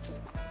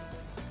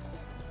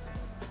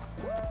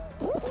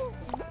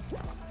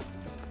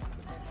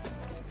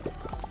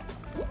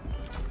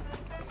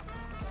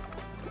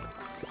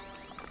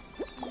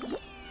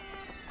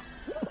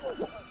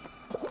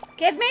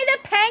 Give me the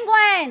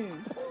penguin!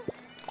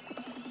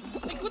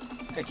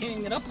 I can't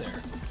even get up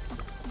there.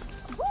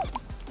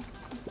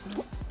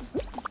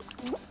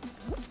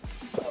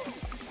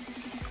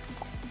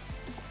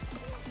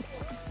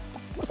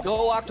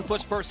 Go,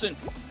 octopus person!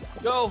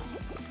 Go!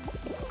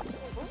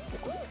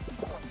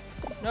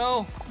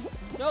 No!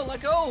 No,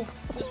 let go!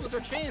 This was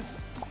our chance!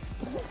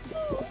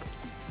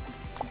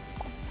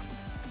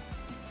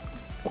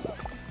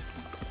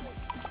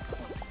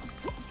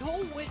 Go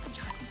away!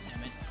 God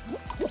damn it.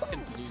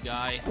 Fucking blue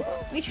guy.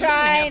 We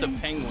tried. Have the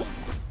penguin.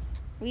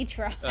 We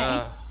tried.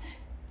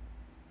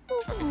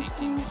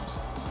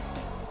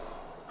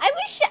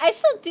 I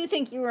still do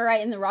think you were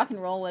right, and the rock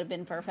and roll would have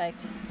been perfect.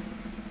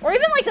 Or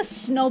even like the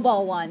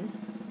snowball one.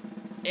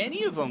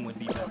 Any of them would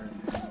be better.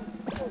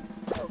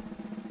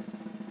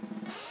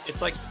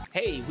 It's like,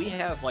 hey, we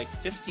have like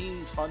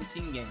 15 fun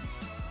team games.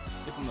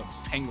 Let's give them the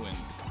penguins.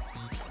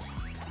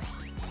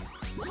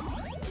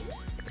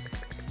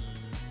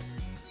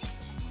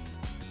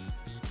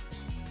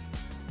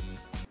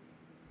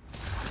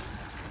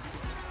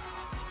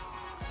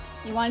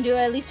 You want to do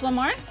at least one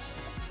more?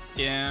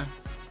 Yeah.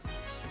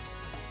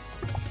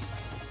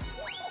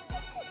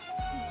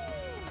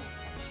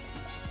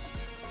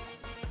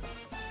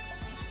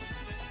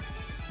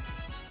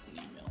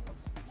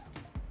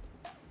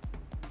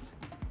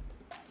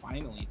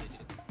 Finally did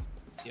it.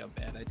 Let's see how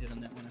bad I did on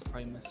that one. I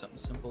probably messed something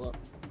simple up.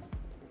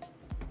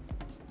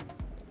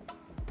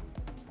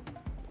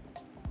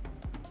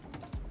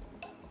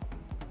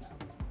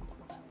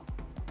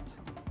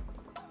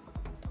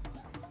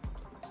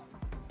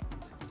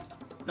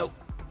 Nope.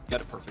 Got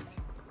it perfect.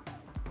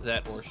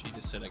 That or she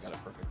just said I got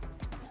it perfect.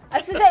 I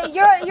was gonna say,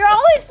 you're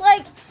always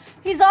like,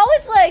 he's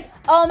always like,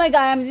 oh my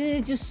god, I'm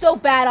gonna do so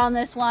bad on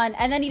this one,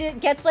 and then he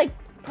gets like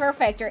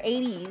perfect or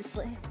 80s.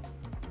 I'm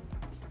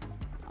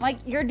like,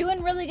 you're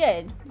doing really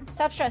good.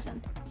 Stop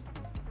stressing.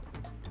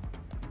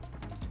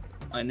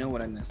 I know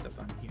what I messed up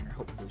on here.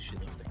 Hopefully she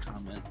left a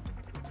comment.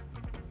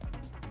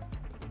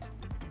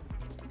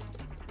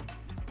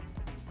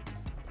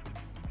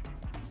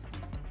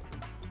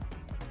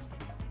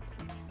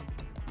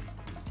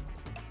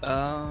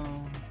 I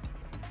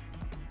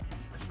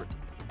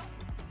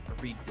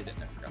redid it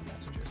and I forgot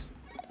messages.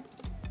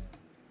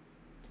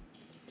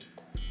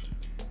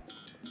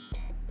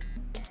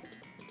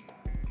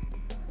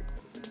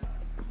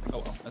 Oh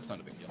well, that's not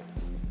a big deal.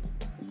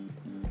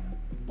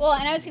 Well,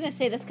 and I was gonna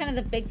say that's kind of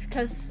the big,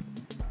 because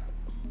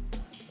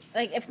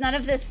like if none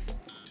of this,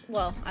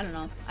 well, I don't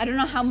know. I don't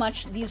know how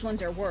much these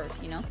ones are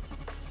worth, you know?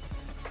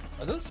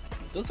 Are those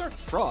aren't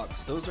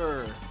frogs.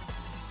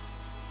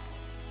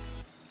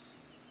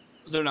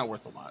 They're not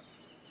worth a lot.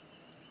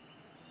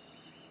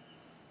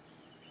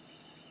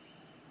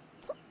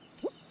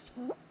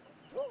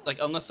 Like,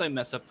 unless I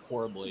mess up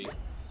horribly,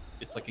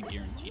 it's like a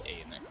guaranteed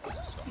A in that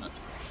class, so I'm not too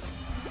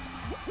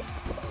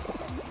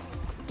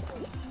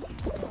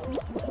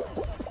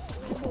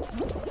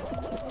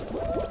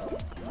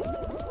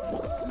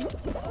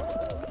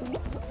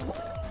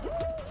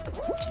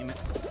Damn it.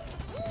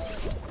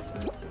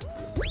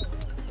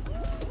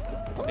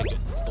 Okay, good.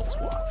 It's still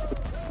squad.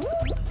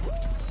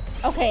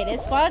 Okay, it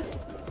is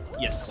squads?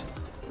 Yes.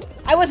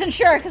 I wasn't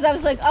sure, because I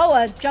was like, oh,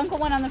 a jungle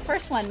one on the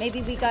first one.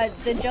 Maybe we got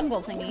the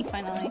jungle thingy,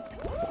 finally.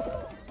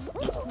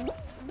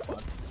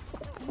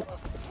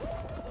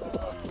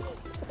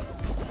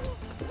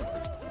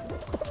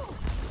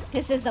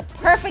 This is the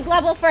perfect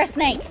level for a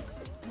snake.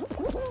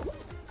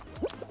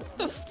 What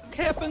the fuck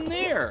happened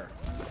there?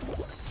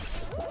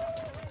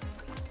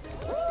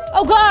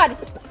 Oh god!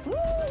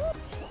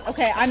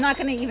 Okay, I'm not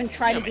gonna even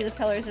try to do the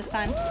pillars this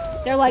time.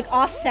 They're like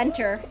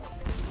off-center.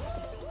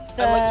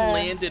 I like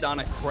landed on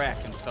a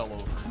crack and fell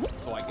over,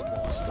 so I get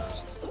lost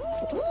first.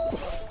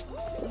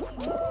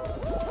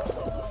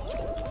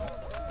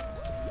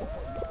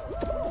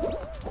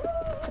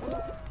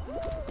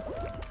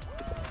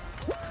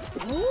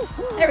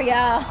 There we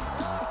go.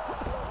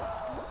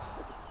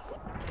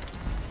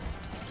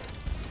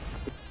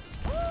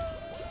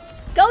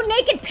 Go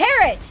naked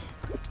parrot!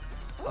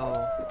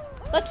 Oh.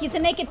 Look, he's a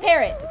naked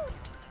parrot.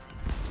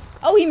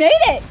 Oh, he made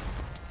it!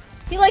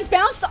 He like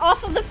bounced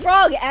off of the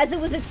frog as it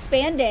was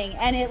expanding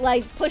and it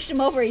like pushed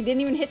him over. He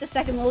didn't even hit the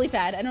second lily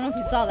pad. I don't know if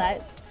you saw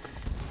that.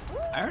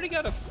 I already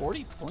got a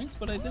 40 points,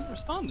 but I didn't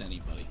respond to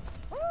anybody.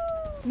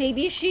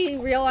 Maybe she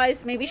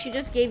realized, maybe she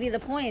just gave you the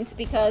points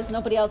because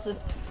nobody else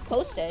has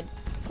posted.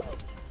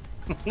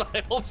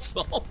 I hope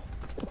so.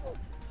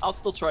 I'll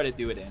still try to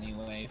do it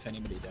anyway if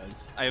anybody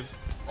does. I have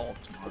all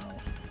tomorrow.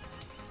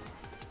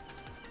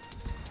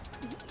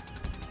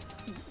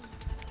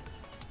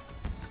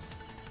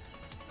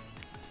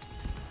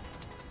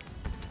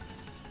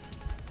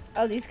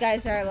 Oh, these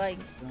guys are like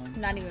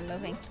not even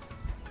moving.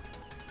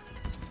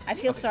 I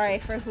feel sorry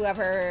for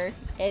whoever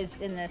is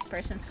in this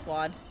person's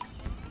squad.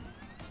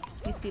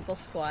 These people's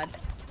squad.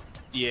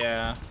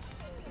 Yeah.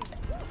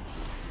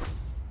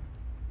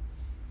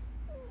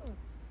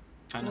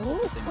 Kind of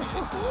hope they made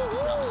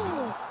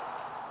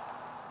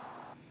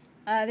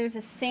it. There's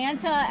a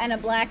Santa and a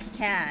black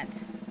cat.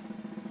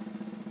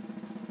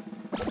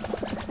 The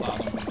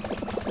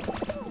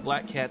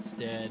black cat's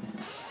dead. I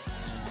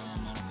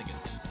don't think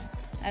it's easy.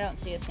 I don't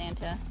see a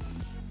Santa.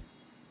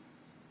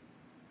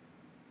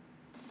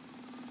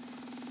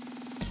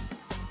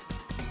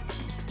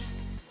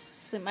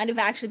 So it might have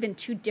actually been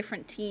two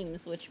different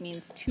teams, which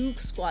means two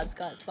squads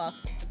got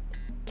fucked.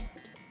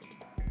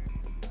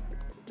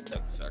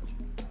 That sucked.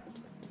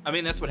 I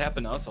mean, that's what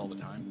happened to us all the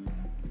time.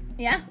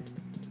 Yeah.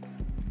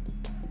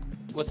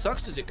 What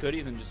sucks is it could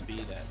even just be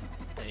that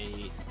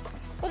they...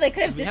 Well, they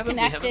could have we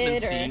disconnected haven't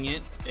been or... seeing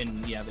it,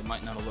 and yeah, they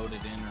might not have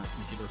loaded in or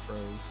computer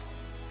froze.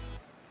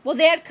 Well,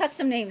 they had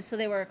custom names, so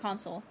they were a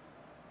console.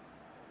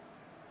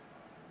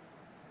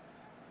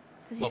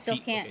 Because you still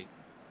can't... Okay.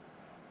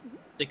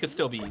 They could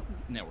still be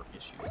network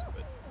issues, but...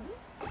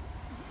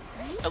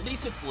 At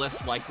least it's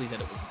less likely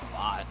that it was a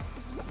bot.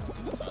 Because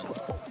it was on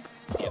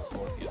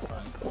PS4, PS5.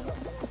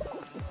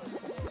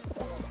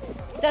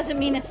 Doesn't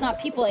mean it's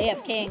not people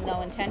AFKing,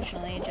 though,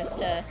 intentionally, just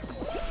to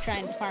try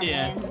and farm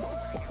wins.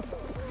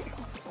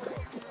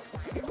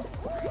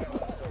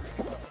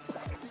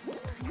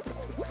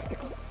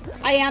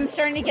 I am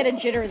starting to get a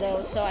jitter,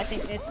 though, so I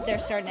think they're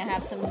starting to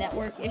have some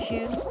network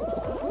issues.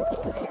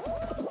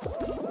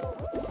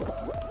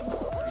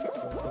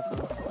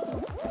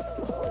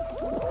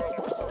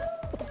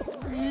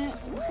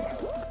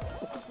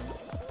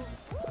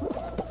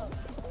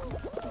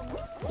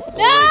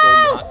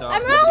 No!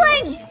 I'm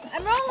rolling!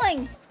 I'm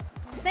rolling!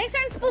 Snakes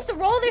aren't supposed to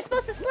roll, they're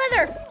supposed to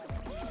slither!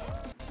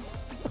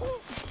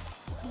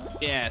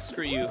 Yeah,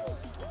 screw you.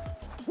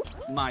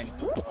 Mine.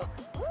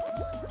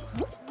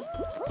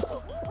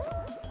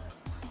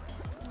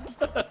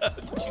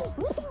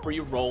 Were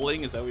you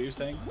rolling? Is that what you're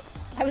saying?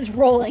 I was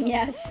rolling,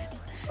 yes.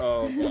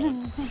 Oh,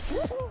 God.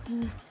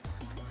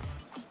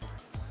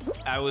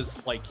 I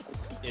was like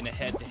in a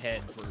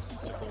head-to-head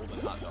versus a golden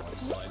hot dog,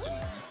 so I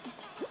didn't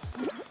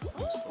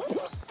lose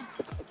focus.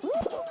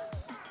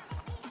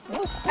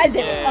 I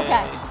did it.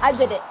 Okay, I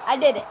did it. I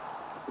did it.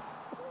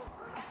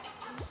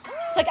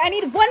 It's like I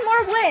need one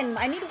more win.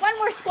 I need one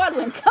more squad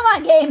win. Come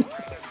on, game.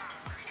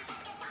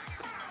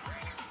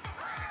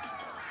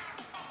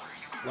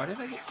 Why did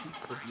I get 2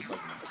 for debug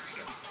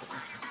exercise?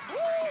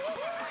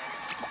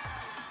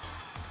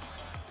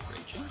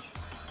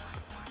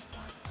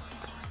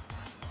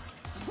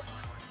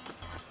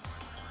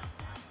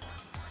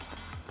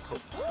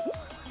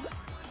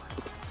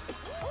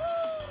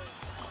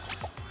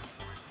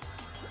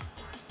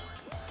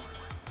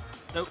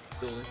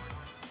 still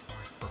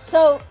there.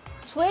 So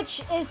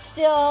Twitch is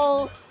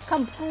still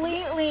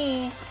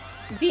completely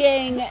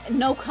being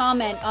no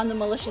comment on the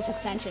malicious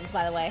extensions,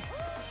 by the way.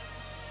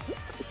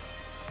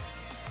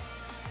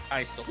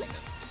 I still think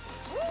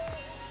that's ridiculous.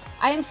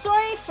 I am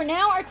sorry, for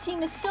now our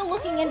team is still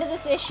looking into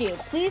this issue.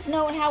 Please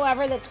note,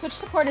 however, that Twitch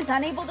support is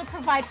unable to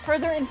provide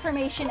further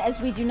information as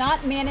we do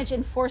not manage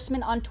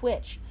enforcement on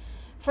Twitch.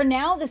 For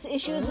now, this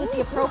issue is with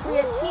the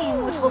appropriate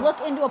team, which will look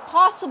into a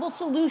possible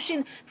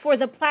solution for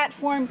the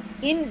platform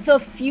in the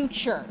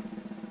future.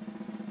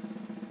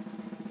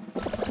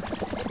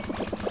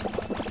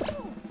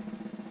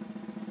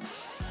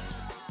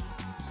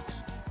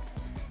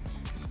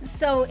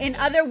 So, in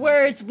other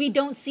words, we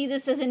don't see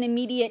this as an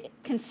immediate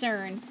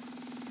concern.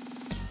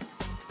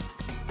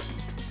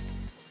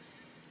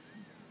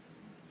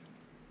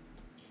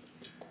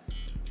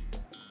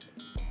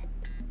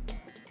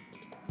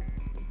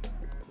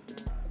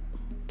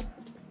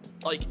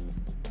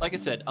 Like I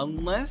said,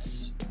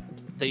 unless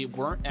they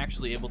weren't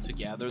actually able to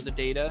gather the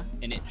data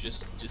and it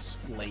just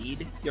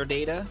displayed your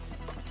data.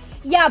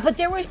 Yeah, but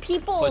there were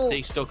people. But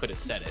they still could have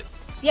said it.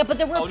 Yeah, but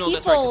there were people. Oh no,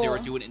 that's right, because they were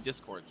doing it in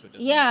Discord, so it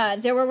doesn't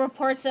matter. There were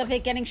reports of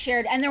it getting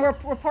shared, and there were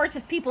reports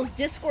of people's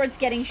Discords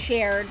getting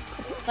shared,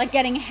 like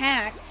getting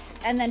hacked,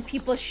 and then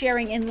people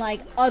sharing in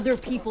like other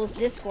people's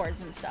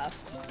Discords and stuff.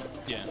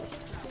 Yeah.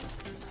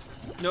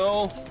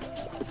 No,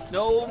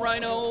 no,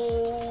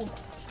 Rhino.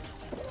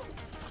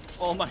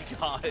 Oh my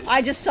god.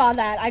 I just saw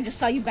that. I just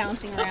saw you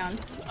bouncing around.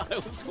 I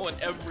was going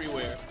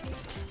everywhere.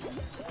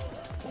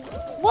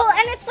 Well,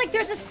 and it's like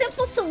there's a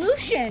simple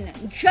solution.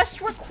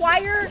 Just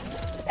require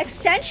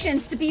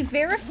extensions to be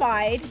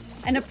verified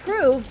and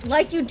approved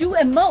like you do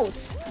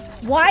emotes.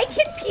 Why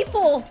can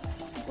people,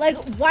 like,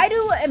 why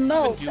do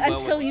emotes well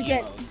until you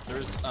get...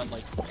 There's,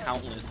 like,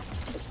 countless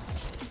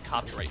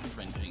copyright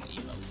infringing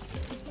emotes, too.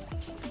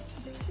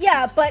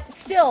 Yeah, but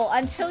still,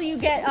 until you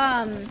get,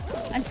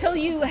 until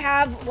you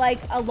have, like,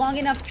 a long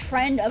enough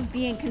trend of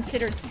being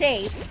considered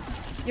safe,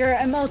 your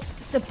emotes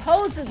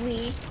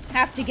supposedly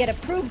have to get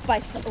approved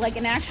by, like,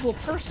 an actual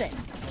person.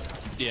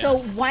 Yeah. So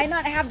why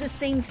not have the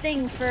same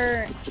thing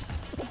for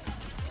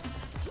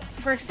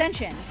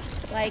extensions?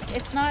 Like,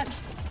 it's not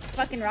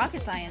fucking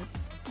rocket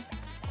science.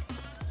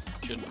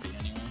 Shouldn't be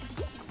anyway.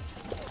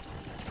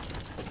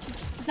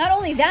 Not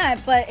only that,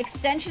 but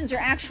extensions are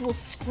actual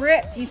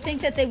script. You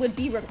think that they would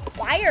be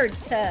required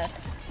to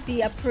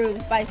be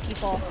approved by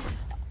people?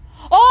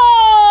 Oh!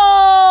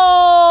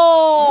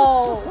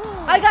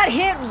 I got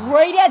hit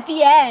right at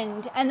the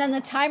end, and then the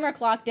timer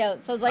clocked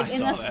out, so I was like in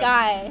the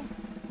sky.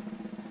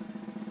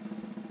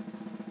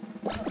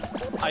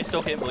 I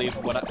still can't believe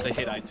the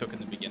hit I took in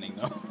the beginning,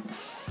 though.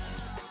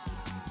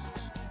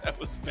 That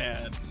was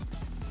bad.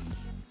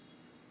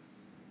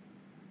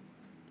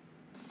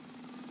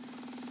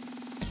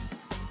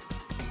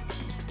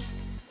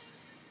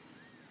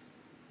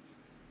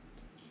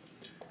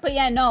 But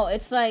yeah, no,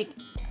 it's like...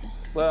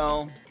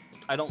 Well,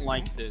 I don't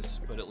like this,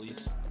 but at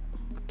least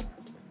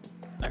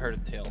I heard a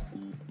tale.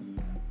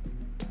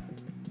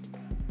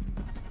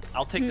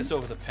 I'll take this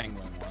over the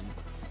penguin one.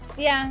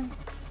 Yeah.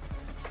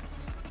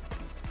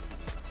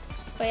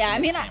 But yeah, I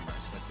mean,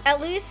 at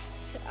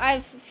least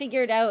I've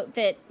figured out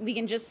that we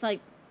can just,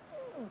 like,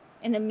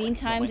 in the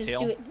meantime, just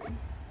do it.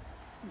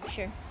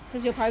 Sure.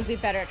 Because you'll probably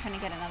be better at trying to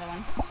get another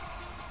one.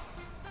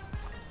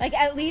 Like,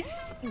 at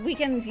least we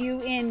can view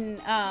in,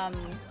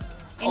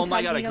 oh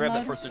my god, I grabbed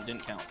that person, it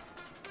didn't count.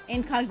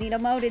 Incognito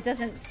mode, it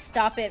doesn't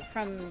stop it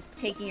from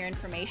taking your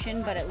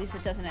information, but at least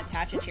it doesn't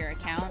attach it to your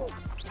account.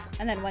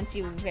 And then once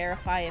you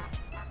verify if...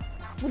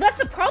 Well, that's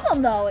the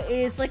problem, though,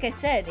 is, like I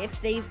said,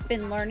 if they've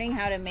been learning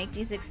how to make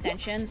these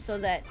extensions so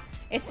that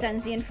it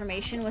sends the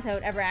information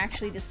without ever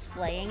actually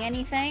displaying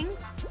anything,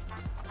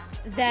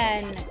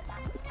 then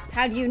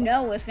how do you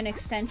know if an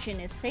extension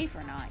is safe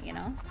or not, you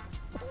know?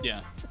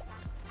 Yeah.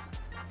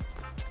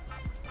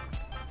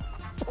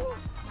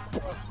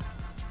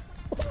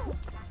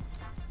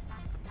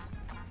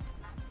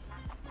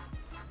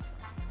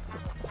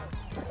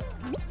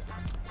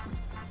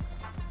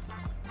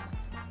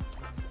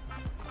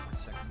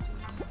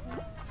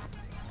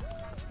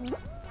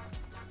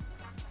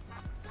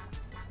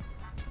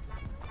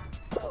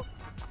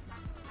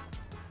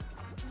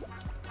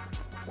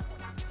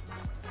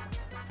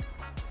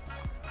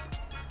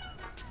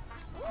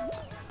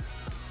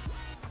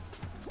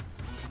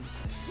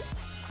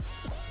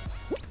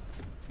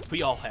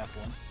 We all have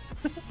one.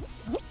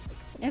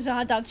 There's a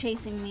hot dog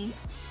chasing me.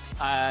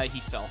 He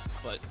fell,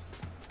 but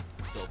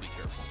still be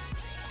careful.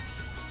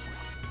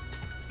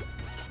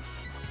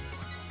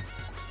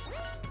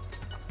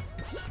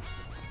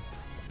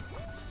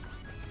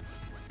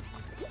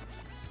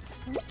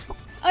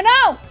 Oh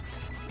no!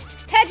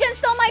 Pigeon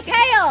stole my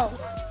tail!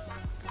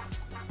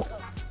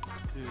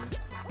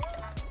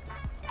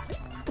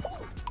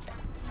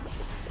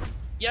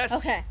 Yes!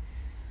 Okay.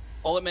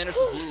 All that matters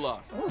is blue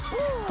lost.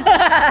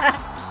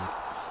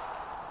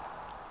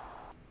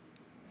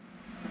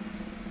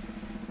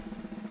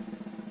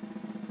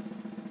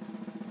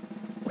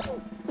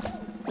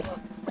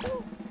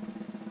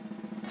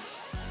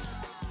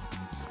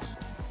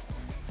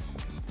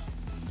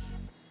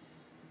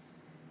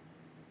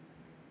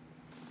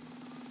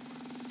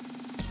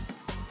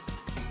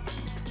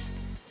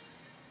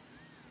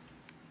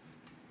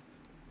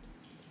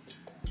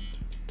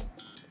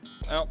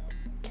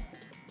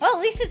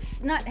 least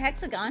it's not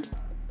hexagon.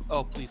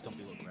 Oh, please don't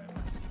be low gravity.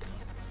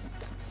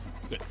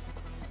 Good.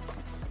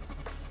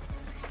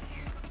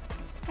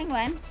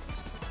 Penguin.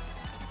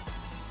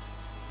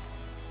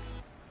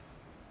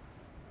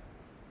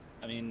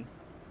 I mean...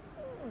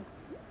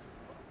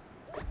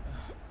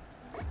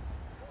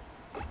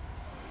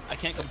 I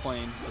can't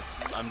complain,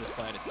 because I'm just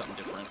glad it's something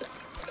different.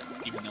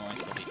 Even though I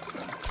still hate this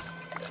one.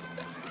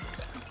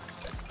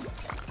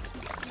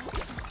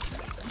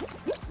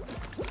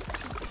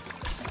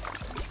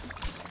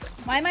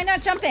 Why am I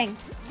not jumping?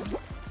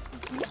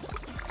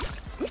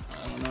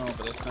 I don't know,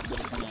 but that's not good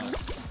for now.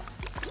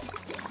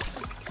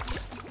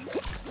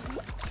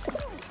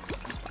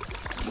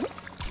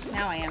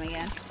 Now I am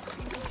again.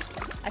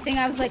 I think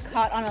I was like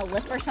caught on a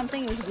lip or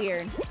something. It was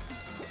weird.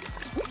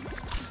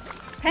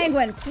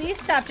 Penguin, please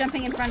stop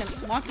jumping in front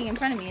of, walking in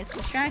front of me. It's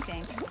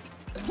distracting.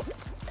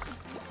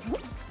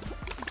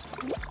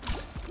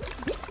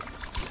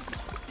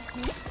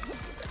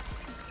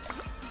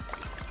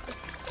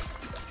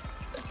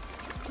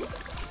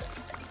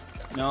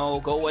 No,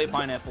 go away,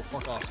 pineapple.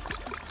 Fuck off.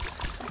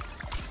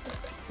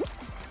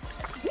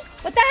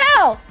 What the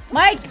hell?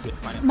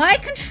 My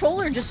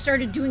controller just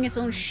started doing its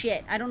own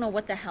shit. I don't know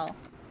what the hell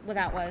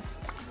that was.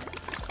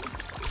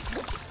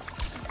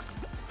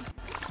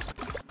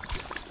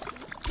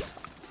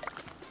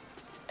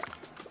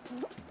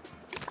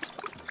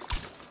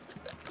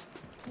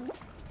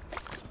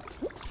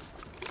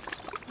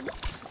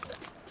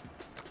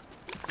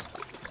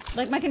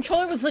 Like, my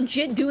controller was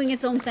legit doing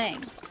its own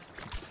thing.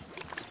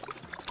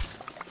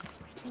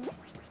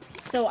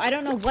 So, I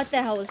don't know what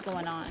the hell was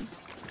going on.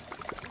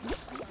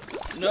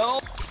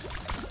 No!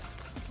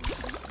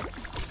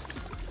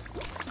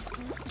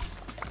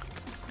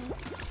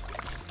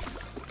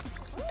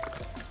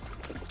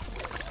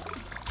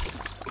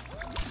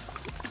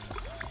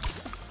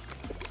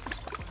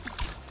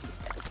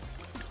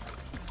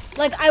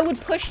 Like, I would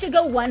push to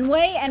go one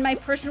way, and my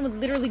person would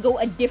literally go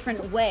a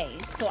different way.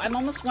 So I'm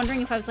almost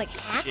wondering if I was, like,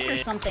 hacked or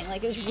something.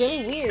 Like, it was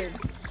really weird.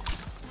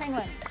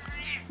 Penguin.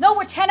 No,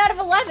 we're 10 out of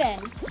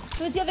 11.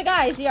 Who's the other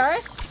guy? Is he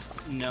ours?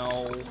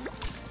 No.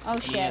 Oh,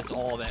 shit. He has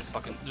all that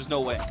fucking... There's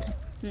no way.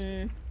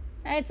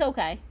 It's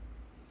okay.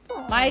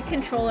 My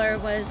controller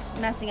was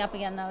messing up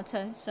again, though,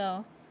 too.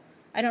 So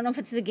I don't know if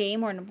it's the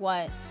game or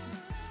what.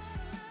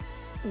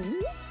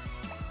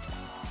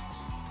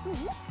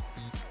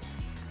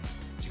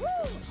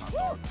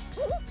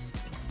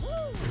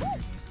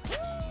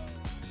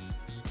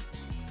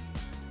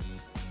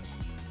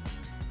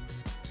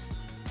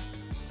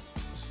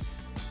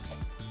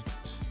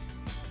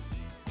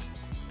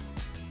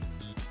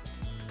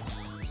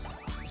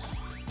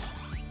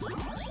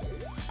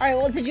 Alright,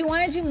 well, did you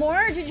want to do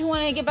more, or did you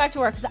want to get back to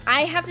work? Because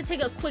I have to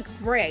take a quick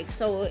break,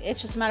 so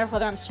it's just a matter of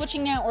whether I'm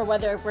switching now or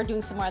whether we're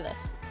doing some more of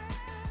this.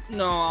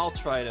 No, I'll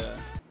try to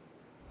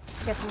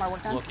get some more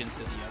work done. Look into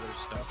the other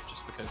stuff,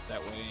 just because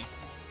that way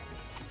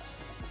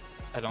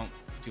I don't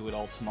do it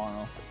all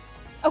tomorrow.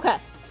 Okay.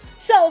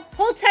 So,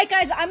 hold tight,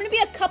 guys. I'm going to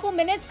be a couple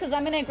minutes because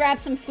I'm going to grab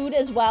some food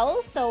as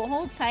well. So,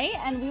 hold tight,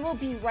 and we will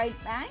be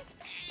right back.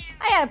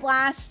 I had a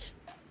blast.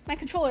 My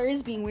controller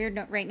is being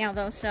weird right now,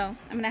 though, so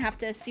I'm going to have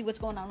to see what's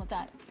going on with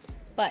that.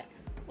 But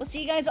we'll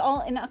see you guys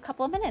all in a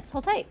couple of minutes.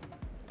 Hold tight.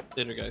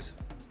 Later, guys.